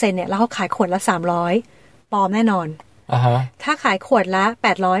า 100% เนี่ยแล้วเขาขายขวดละ300ปลอมแน่นอนถ้าขายขวดละ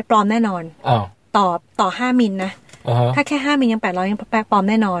800ปลอมแน่นอนต่อ5มิลนะถ้าแค่5มิลยัง800ยังปลอม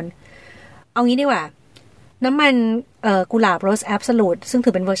แน่นอนเอางี้ดีกว่าน้ำมันกุหลาบโรสแอบโซลูทซึ่งถื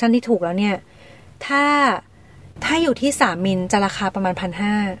อเป็นเวอร์ชันที่ถูกแล้วเนี่ยถ้าอยู่ที่3มิลจะราคาประมาณ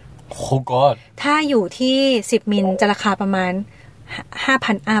 1,500 โอ้กอดถ้าอยู่ที่10มิลจะราคาประมาณ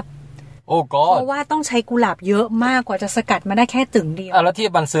 5,000 อัพโอ้กอดเพราะว่าต้องใช้กุหลาบเยอะมากกว่าจะสกัดมาได้แค่ตึงเดียวแล้วที่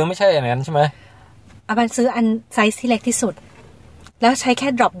บันซื้อไม่ใช่อย่างนั้นใช่ไหมบันซื้ออันไซส์ที่เล็กที่สุดแล้วใช้แค่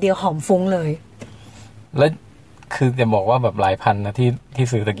ดรอปเดียวหอมฟุ้งเลยแล้วคือจะบอกว่าแบบหลายพันนะที่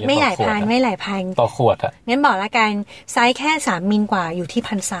ซื้อตะเกียบไม่หลายพันไม่หลายพันต่อขวดอะงั้นบอกละกันไซส์แค่3มิลกว่าอยู่ที่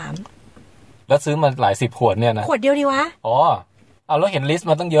 1,300 แล้วซื้อมาหลาย10ขวดเนี่ยนะขวดเดียวดีวะเอาแล้วเห็นลิสต์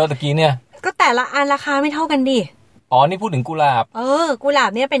มาตั้งเยอะตะกี้เนี่ยก็แต่ละอันราคาไม่เท่ากันดินี่พูดถึงกุหลาบกุหลา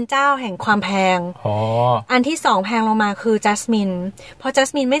บเนี่ยเป็นเจ้าแห่งความแพงอันที่2แพงลงมาคือจัสมินเพราะจัส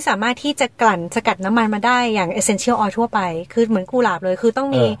มินไม่สามารถที่จะกลั่นสกัดน้ำมันมาได้อย่าง essential oil ทั่วไปคือเหมือนกุหลาบเลยคือต้อง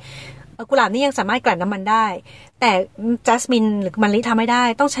มีกุหลาบนี่ยังสามารถกลั่นน้ำมันได้แต่จัสมินหรือมะลิทำไม่ได้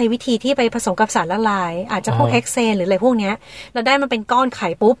ต้องใช้วิธีที่ไปผสมกับสารละลายอาจจะพวกเฮกเซนหรืออะไรพวกเนี้ยเราได้มันเป็นก้อนไข่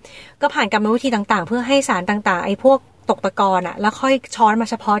ปุ๊บก็ผ่านกรรมวิธีต่างๆเพื่อให้สารต่างๆไอ้พวกตกตะกอนแล้วค่อยช้อนมา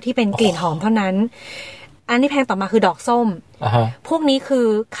เฉพาะที่เป็นกลิ่นหอมเท่านั้นอันนี้แพงต่อมาคือดอกส้มพวกนี้คือ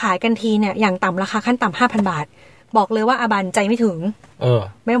ขายกันทีเนี่ยอย่างต่ำราคาขั้นต่ำ 5,000 บาทบอกเลยว่าอาบันใจไม่ถึง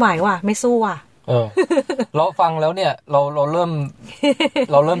ไม่ไหวว่ะไม่สู้ว่ะเราฟังแล้วเนี่ยเราเ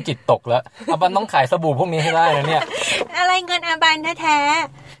ริ่มจิตตกแล้วอาบันต้องขายสบู่พวกนี้ให้ได้นะเนี่ยอะไรเงินอาบันแท้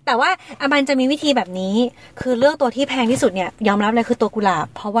ๆแต่ว่าอาบันจะมีวิธีแบบนี้คือเลือกตัวที่แพงที่สุดเนี่ยยอมรับเลยคือตัวกุหลาบ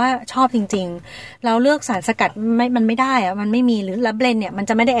เพราะว่าชอบจริงๆเราเลือกสารสกัดมันไม่ได้มันไม่มีหรือแล้วเบลนด์เนี่ยมัน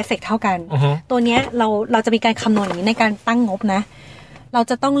จะไม่ได้เอฟเฟกต์เท่ากันตัวเนี้ยเราจะมีการคำนวณอย่างนี้ในการตั้งงบนะเรา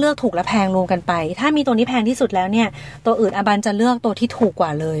จะต้องเลือกถูกและแพงรวมกันไปถ้ามีตัวนี้แพงที่สุดแล้วเนี่ยตัวอื่นอาบันจะเลือกตัวที่ถูกกว่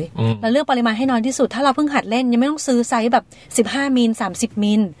าเลยแล้วเลือกปริมาณให้น้อยที่สุดถ้าเราเพิ่งหัดเล่นยังไม่ต้องซื้อไซส์แบบ15มิล30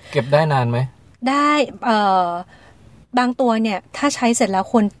มิลเก็บได้นานไหมได้บางตัวเนี่ยถ้าใช้เสร็จแล้ว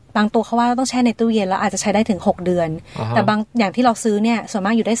ควรบางตัวเขาว่าต้องแช่ในตู้เย็นแล้วอาจจะใช้ได้ถึง6เดือนแต่บางอย่างที่เราซื้อเนี่ยส่วนม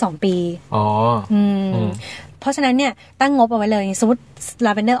ากอยู่ได้2ปีเพราะฉะนั้นเนี่ยตั้งงบเอาไว้เลยสมมติ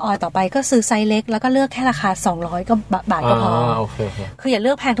Lavender Oil ต่อไปก็ซื้อไซส์เล็กแล้วก็เลือกแค่ราคา200ก็บาทก็พอคืออย่าเลื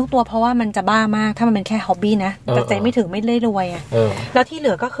อกแพงทุกตัวเพราะว่ามันจะบ้ามากถ้ามันเป็นแค่ฮ็อบบี้นะแต่ใจไม่ถึงไม่ได้รวยแล้วที่เห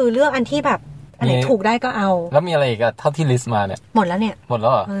ลือก็คือเลือกอันที่แบบอันไหนถูกได้ก็เอาแล้วมีอะไรอีกอะเท่าที่ลิสต์มาเนี่ยหมดแล้วเนี่ยหมดแล้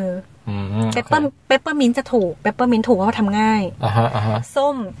วเหรอเปปเปอร์มินต์จะถูกเปปเปอร์มินต์ถูกเพราะว่าทำง่าย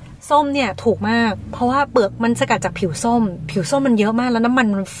ส้มเนี่ยถูกมากเพราะว่าเปลือกมันสกัดจากผิวส้มมันเยอะมากแล้วน้ำมัน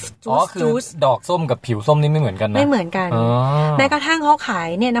จูสดอกส้มกับผิวส้มนี่ไม่เหมือนกันนะไม่เหมือนกันแม้กระทั่งเขาขาย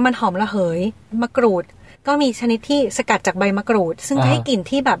เนี่ยน้ำมันหอมระเหยมะกรูดก็มีชนิดที่สกัดจากใบมะกรูดซึ่งให้กลิ่น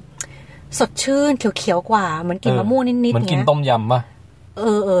ที่แบบสดชื่นเขียวๆกว่าเหมือนกลิ่นมะม่วงนิดๆเหมือนกินต้มยำป่ะ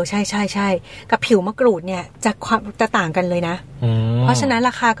ใช่กับผิวมะกรูดเนี่ยจะต่างกันเลยนะเพราะฉะนั้นร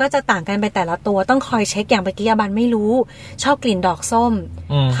าคาก็จะต่างกันไปแต่ละตัวต้องคอยเช็คอย่างเมื่อกี้อาบันไม่รู้ชอบกลิ่นดอกส้ม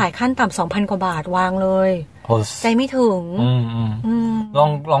ขายขั้นต่ำ 2,000 กว่าบาทวางเลยใจไม่ถึงล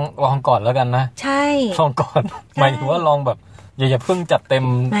องก่อนแล้วกันนะใช่ลองก่อนหมายถึงว่าลองแบบอย่าเพิ่งจัดเต็ม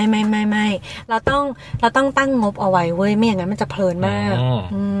ไม่เราต้องตั้งงบเอาไว้เว้ยไม่อย่างนั้นมันจะเพลินมาก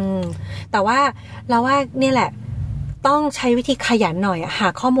แต่ว่าเราว่าเนี่ยแหละต้องใช้วิธีขยันหน่อยหา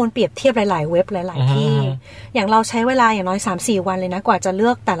ข้อมูลเปรียบเทียบหลายๆเว็บหลายๆที่อย่างเราใช้เวลาอย่างน้อย 3-4 วันเลยนะกว่าจะเลื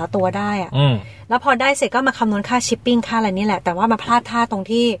อกแต่ละตัวได้อะแล้วพอได้เสร็จก็มาคำนวณค่าชิปปิ้งค่าอะไรนี่แหละแต่ว่ามาพลาดท่าตรง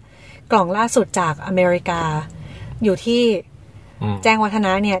ที่กล่องล่าสุดจากอเมริกาอยู่ที่แจ้งวัฒน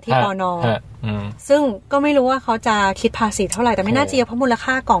ะเนี่ยที่ปน.ซึ่งก็ไม่รู้ว่าเขาจะคิดภาษีเท่าไหร่แต่ไม่น่าจะเยอะเพราะมูล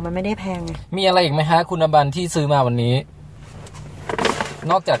ค่ากล่องมันไม่ได้แพงมีอะไรอีกไหมฮะคุณอบันที่ซื้อมาวันนี้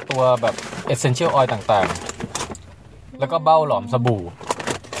นอกจากตัวแบบ essential oil ต่างๆแล้วก็เบ้าหลอมสบู่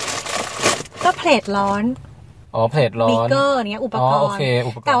ก็เพลทร้อน อ๋อเพลทร้อน บีเกอร์เนี้ยอุปกรณ์ โอเค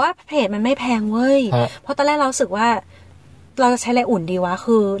อุปกรณ์ แต่ว่าเพลทมันไม่แพงเว้ยเพราะตอนแรกเรารู้สึกว่าเราจะใช้อะไรอุ่นดีวะ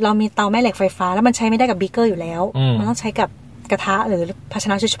คือเรามีเตาแม่เหล็กไฟฟ้าแล้วมันใช้ไม่ได้กับบีเกอร์อยู่แล้วมันต้องใช้กับกระทะหรือภาช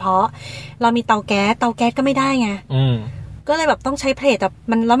นะเฉพาะเรามีเตาแก๊สก็ไม่ได้ไงก็เลยแบบต้องใช้เพลทแต่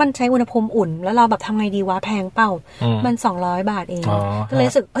มันใช้อุณหภูมิอุ่นแล้วเราแบบทำไงดีวะแพงเปล่ามัน200 บาทเองก็เลย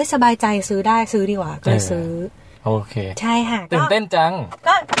รู้สึกสบายใจซื้อดีกว่าก็เลยซื้อโอเคใช่ค่ะตื่นเต้นจัง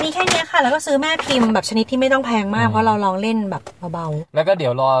ก็มีแค่นี้ค่ะแล้วก็ซื้อแม่พิมพ์แบบชนิดที่ไม่ต้องแพงมากเพราะเราลองเล่นแบบเบาๆแล้วก็เดี๋ย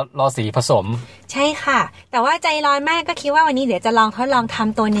วรอสีผสมใช่ค่ะแต่ว่าใจร้อนมากก็คิดว่าวันนี้เดี๋ยวจะทดลองท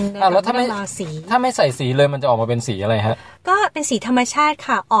ำตัวนึงแล้วถ้าไม่ใส่สีเลยมันจะออกมาเป็นสีอะไรฮะก็เป็นสีธรรมชาติ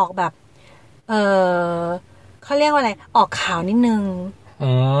ค่ะออกแบบเขาเรียกว่าอะไรออกขาวนิดนึง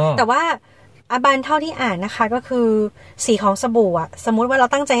แต่ว่าอาบันเท่าที่อ่านนะคะก็คือสีของสบู่อะสมมุติว่าเรา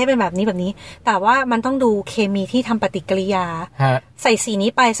ตั้งใจให้เป็นแบบนี้แต่ว่ามันต้องดูเคมีที่ทำปฏิกิริยาใส่สีนี้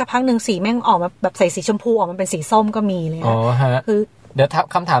ไปสักพักหนึ่งสีแม่งออกมาแบบใส่สีชมพูออกมาเป็นสีส้มก็มีเลยคือเดี๋ยว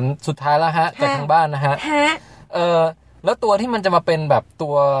คำถามสุดท้ายแล้วฮะจากทางบ้านนะฮะแล้วตัวที่มันจะมาเป็นแบบตั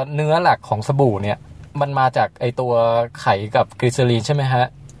วเนื้อหลักของสบู่เนี่ยมันมาจากไอตัวไขกับกลีเซอรีนใช่ไหมฮะ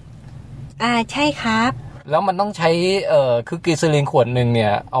ใช่ครับแล้วมันต้องใช้คือกลีเซอรีนขวดนึงเนี่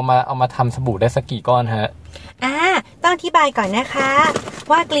ยเอามาทำสบู่ได้สักกี่ก้อนฮะต้องอธิบายก่อนนะคะ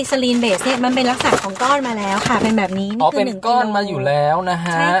ว่ากลีเซอรีนเบสเนี่ยมันเป็นลักษณะของก้อนมาแล้วค่ะเป็นแบบนี้นี่คือ1ก้อนมาอยู่แล้วนะฮ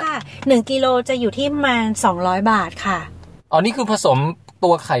ะใช่ค่ะ1กิโลจะอยู่ที่ประมาณ200 บาทค่ะนี่คือผสมตั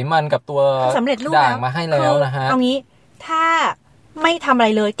วไขมันกับตัวด่างมาให้แล้วนะฮะเอางี้ถ้าไม่ทำอะไร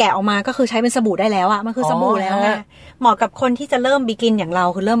เลยแกะออกมาก็คือใช้เป็นสบู่ได้แล้วมันคือสบู่แล้วนะเหมาะกับคนที่จะเริ่มบิกินอย่างเรา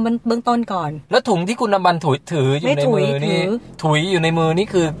คือเริ่มเบื้องต้นก่อนแล้วถุงที่คุณอบันถืออยู่ในมือนี่ถุยอยู่ในมือนี่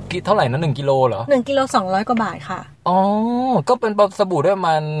คือเท่าไหร่นะ1กิโลเหรอ1กิโล200 กว่าบาทค่ะก็เป็นสบู่ได้ประม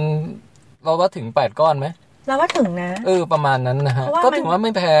าณเราว่าถึง8ก้อนไหมเราว่าถึงนะประมาณนั้นนะฮะก็ถือว่าไ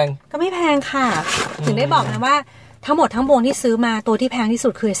ม่แพงก็ไม่แพงค่ะถึงได้บอกนะว่าทั้งหมดทั้งปวงที่ซื้อมาตัวที่แพงที่สุ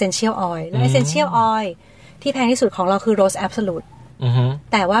ดคือ Essential Oil และ Essential Oil ที่แพงที่สุดของเราคือ Rose Absolute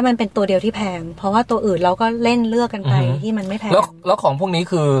แต่ว่ามันเป็นตัวเดียวที่แพงเพราะว่าตัวอื่นเราก็เล่นเลือกกันไปที่มันไม่แพงแล้วของพวกนี้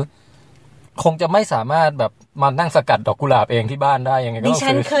คือคงจะไม่สามารถแบบมานั่งสกัดดอกกุหลาบเองที่บ้านได้ยังไงก็ดิฉั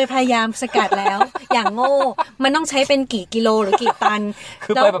นเคยพยายามสกัดแล้ว อย่างโง่มันต้องใช้เป็นกี่กิโลหรือกี่ตันคื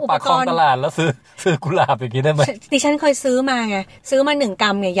อไปแบบปากคลองตลาดแล้วซื้อกุหลาบอย่างนี้ได้ไหมดิฉันเคยซื้อมาไงซื้อมา1 กรั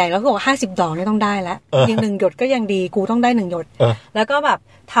มใหญ่ๆแล้วก็บอก50 ดอกนี่ต้องได้แล้วยัง1 หยดก็ยังดีกูต้องได้1 หยดแล้วก็แบบ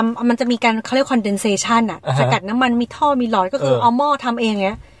ทำมันจะมีการเขาเรียก condensation สกัดน้ำมันมีท่อมีหลอดก็คือเอาหม้อทำเองเ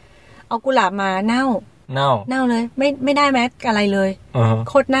งี้ยเอากุหลาบมาเน่าเลยไม่ได้แม้อะไรเลย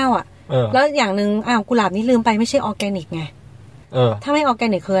โคตรเน่าแล้วอย่างนึงกุหลาบนี่ลืมไปไม่ใช่ออร์แกนิกไงถ้าไม่ออร์แก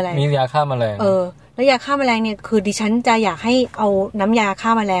นิกคืออะไรมียาฆ่าแมลงแล้วยาฆ่าแมลงเนี่ยคือดิฉันจะอยากให้เอาน้ำยาฆ่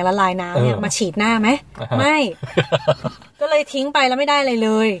าแมลงละลายน้ำเนี่ยมาฉีดหน้าไหมไม่ ก็เลยทิ้งไปแล้วไม่ได้เล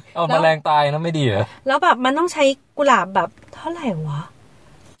ยแมลงตายนะไม่ดีเหรอแล้วแบบมันต้องใช้กุหลาบแบบเท่าไหร่วะ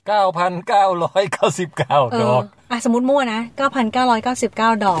9,999 ดอกสมมติมั่วนะ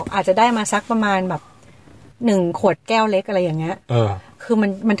 9,999 ดอกอาจจะได้มาสักประมาณแบบ1 ขวดแก้วเล็กอะไรอย่างเงี้ยคือ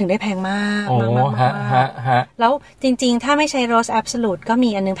มันถึงได้แพงมากแล้วจริงๆถ้าไม่ใช้ Rose Absolute ก็มี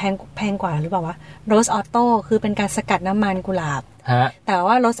อันนึงแพงกว่าหรือเปล่าวะ Rose Auto คือเป็นการสกัดน้ำมันกุหลาบแต่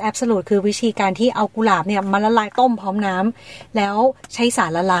ว่า Rose Absolute คือวิธีการที่เอากุหลาบเนี่ยมาละลายต้มพร้อมน้ำแล้วใช้สา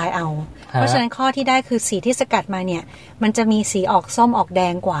รละลายเอาเพราะฉะนั้นข้อที่ได้คือสีที่สกัดมาเนี่ยมันจะมีสีออกส้มออกแด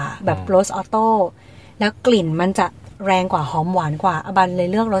งกว่าแบบ Rose Auto แล้วกลิ่นมันจะแรงกว่าหอมหวานกว่าอบันเลย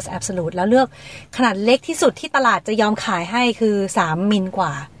เลือก Rose Absolute แล้วเลือกขนาดเล็กที่สุดที่ตลาดจะยอมขายให้คือ3 มิลกว่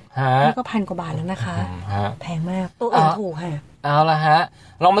านี่ก็1,000 กว่าบาทแล้วนะคะแพงมากตัวอื่นถูกค่ะเอาละฮะ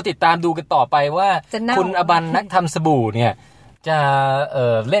ลองมาติดตามดูกันต่อไปว่าคุณอบันนักทำสบู่เนี่ยจะ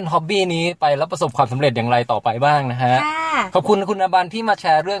เล่นฮ็อบบี้นี้ไปแล้วประสบความสำเร็จอย่างไรต่อไปบ้างนะฮะขอบคุณคุณอบันที่มาแช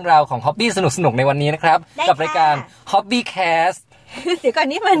ร์เรื่องราวของฮ็อบบี้สนุกๆในวันนี้นะครับกับรายการ Hobbycastเดี๋ยวก่อน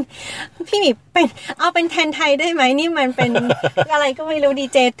นี่มันพี่หมีเป็นเอาเป็นแทนไทยได้ไหมนี่มันเป็น อะไรก็ไม่รู้ดี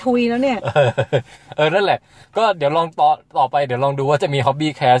เจทุยแล้วเนี่ยนั่นแหละก็เดี๋ยวลองต่อไปเดี๋ยวลองดูว่าจะมี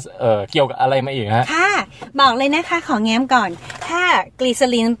Hobbycast เกี่ยวกับอะไรมาอีกฮะค่ะบอกเลยนะคะขอแง้มก่อนถ้ากลีเซอ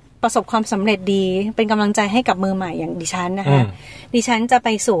รีนประสบความสำเร็จดีเป็นกำลังใจให้กับมือใหม่อย่างดิฉันนะคะดิฉันจะไป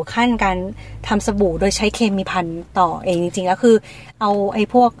สู่ขั้นการทำสบู่โดยใช้เคมีภัณฑ์ต่อเองจริงๆแล้วคือเอาไอ้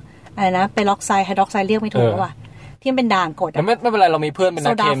พวกอะไรนะเปอร็อกไซด์ไฮดรอกไซด์เรียกไม่ถูกว่ะที่เป็นด่างกดไม่เป็นไรเรามีเพื่อนเป็นนั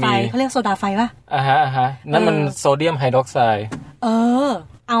กเคมีเขาเรียกโซดาไฟป่ะนั่นมันโซเดียมไฮดรอกไซด์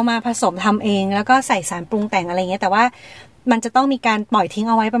เอามาผสมทำเองแล้วก็ใส่สารปรุงแต่งอะไรเงี้ยแต่ว่ามันจะต้องมีการปล่อยทิ้ง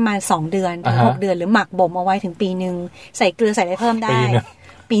เอาไว้ประมาณ2 เดือนถึง6 เดือนหรือหมักบ่มเอาไว้ถึงปีนึงใส่เกลือใส่อะไรเพิ่มได้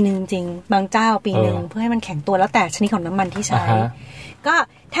ปีนึงจริงบางเจ้าปีนึงเพื่อให้มันแข็งตัวแล้วแต่ชนิดของน้ำมันที่ใช้ก็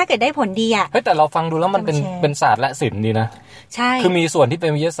ถ้าเกิดได้ผลดีแต่เราฟังดูแล้วมันเป็นศาสตร์และศิลป์ดีนะ ใช่คือมีส่วนที่เป็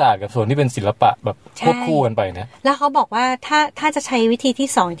นวิทยาศาสตร์กับส่วนที่เป็นศิลปะแบบควบคู่กันไปนะแล้วเขาบอกว่าถ้าจะใช้วิธีที่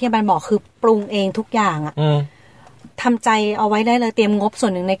2ที่อาบันบอกคือปรุงเองทุกอย่างอ่ะทำใจเอาไว้ได้เลยเตรียมงบส่ว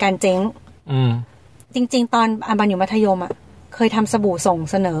นหนึ่งในการเจ๊งจริงๆตอนอาบันอยู่มัธยมอ่ะเคยทำสบู่ส่ง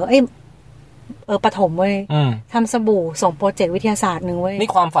เสนอประถมเว้ยทำสบู่ส่งโปรเจกต์วิทยาศาสตร์หนึ่งเว้ย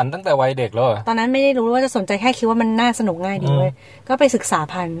นี่ความฝันตั้งแต่วัยเด็กแล้วตอนนั้นไม่ได้รู้ว่าจะสนใจแค่คิดว่ามันน่าสนุกง่ายดีเว้ยก็ไปศึกษา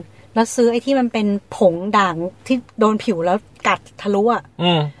พันธุ์แล้วซื้อไอ้ที่มันเป็นผงด่างที่โดนผิวแล้วกัดทะลุอ่ะ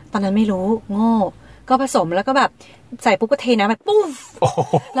ตอนนั้นไม่รู้โง่ก็ผสมแล้วก็แบบใส่ปุ๊บก็เทน้ำไปปุ๊บ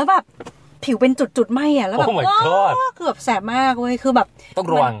แล้วแบบผิวเป็นจุดๆไหม้อ่ะแล้วแบบเกือบแสบมากเว้ยคือแบบต้อง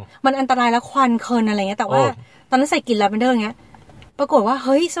ระวังมันอันตรายแล้วควันเคินอะไรเงี้ยแต่ว่าตอนนั้นใส่กลิ่นลาเวนเดอร์เงี้ยปรากฏว่าเ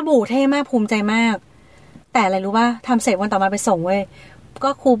ฮ้ยสบู่เท่มากภูมิใจมากแต่อะไรรู้ป่ะทำเสร็จวันต่อมาไปส่งเว้ยก็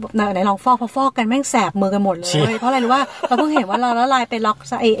ครูไหนลองฟอกพอฟอกกันแม่งแสบมือกันหมดเลยเพราะอะไรรู้ว่าเราเพิ่งเห็นว่าเราละลายไปล็อก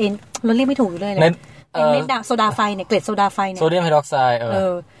เอ็นเราเรียกไม่ถูกอยู่เลยเนี่ยเม็ดโซดาไฟเนี่ยเกล็ดโซดาไฟเนี่ยโซเดียมไฮดรอกไซด์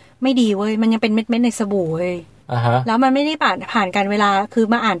ไม่ดีเว้ยมันยังเป็นเม็ดในสบู่เว้ยแล้วมันไม่ได้ผ่านการเวลาคือ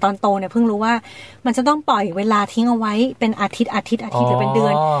มาอ่านตอนโตเนี่ยเพิ่งรู้ว่ามันจะต้องปล่อยเวลาทิ้งเอาไว้เป็นอาทิตย์หรือเป็นเดือ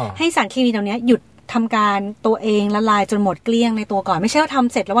นให้สารเคมีตรงนี้หยุดทำการตัวเองละลายจนหมดเกลี้ยงในตัวก่อนไม่ใช่ว่าท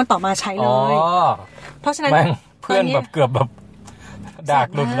ำเสร็จแล้ววันต่อมาใช้เลยเพราะฉะนั้นเพื่อนแบบเกือบแบบดาก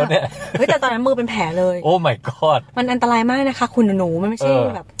หลุดแล้วเนี่ยเฮ้ยแต่ตอนนั้นมือเป็นแผลเลยโอ้ my god มันอันตรายมากนะคะคุณหนูมันไม่ใช่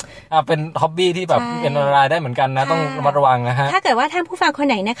แบบเป็นฮ็อบบี้ที่แบบเป็นอันตรายได้เหมือนกันนะต้องระมัดระวังนะฮะถ้าเกิดว่าท่านผู้ฟังคน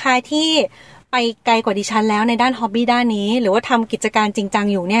ไหนนะคะที่ไปไกลกว่าดิฉันแล้วในด้านฮ็อบบี้ด้านนี้หรือว่าทำกิจการจริงจัง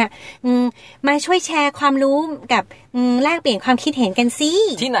อยู่เนี่ยมาช่วยแชร์ความรู้กับแลกเปลี่ยนความคิดเห็นกันสิ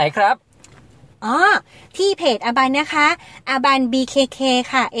ที่ไหนครับที่เพจอาบันนะคะอาบัน BKK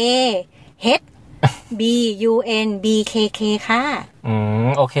ค่ะ H BUN BKK ค่ะ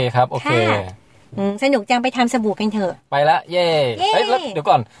โอเคครับโอเคสนุกจังไปทำสบู่กันเถอะไปละเย่แล้วเดี๋ยว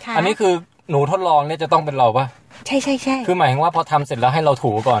ก่อนอันนี้คือหนูทดลองเนี่ยจะต้องเป็นเราปะใช่คือหมายถึงว่าพอทำเสร็จแล้วให้เรา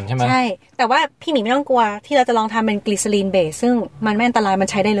ถูก่อนใช่ไหมใช่แต่ว่าพี่หมีไม่ต้องกลัวที่เราจะลองทำเป็นกลีเซอรีนเบสซึ่งมันไม่อันตรายมัน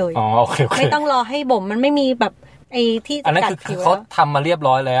ใช้ได้เลยโอเคไม่ต้องรอให้บ่มมันไม่มีแบบไอ้ที่อันนั้นคือเขาทำมาเรียบ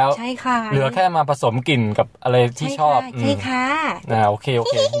ร้อยแล้วใช่ค่ะเหลือแค่มาผสมกลิ่นกับอะไรที่ชอบใช่ค่ะโอเค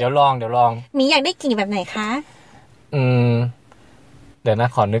เดี๋ยวลองหมีอยากได้กลิ่นแบบไหนคะเดี๋ยวนะ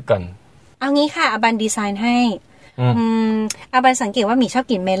ขอนึกก่อนเอางี้ค่ะอาบันดีไซน์ให้อาบันสังเกตว่าหมีชอบ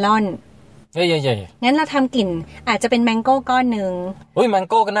กลิ่นเมลอนเย่งั้นเราทำกลิ่นอาจจะเป็นแมงโก้ก้อนหนึ่งแมง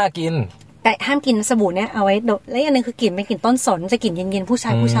โก้ก็น่ากินแต่ห้ามกินสบู่เนี่ยเอาไว้แล้วอันนึงคือกลิ่นเป็นกลิ่นต้นสนจะกลิ่นเย็นๆผู้ช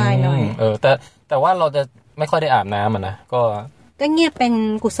ายหน่อยแต่ว่าเราจะไม่ค่อยได้อาบน้ำนะก็เงียบเป็น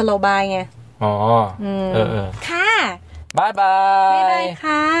กุศโลบายไงค่ะบายบาย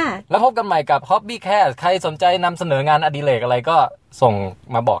ค่ะแล้วพบกันใหม่กับ Hobbycast ใครสนใจนำเสนองานอดิเรกอะไรก็ส่ง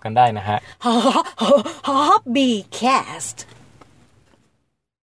มาบอกกันได้นะฮะHobbycast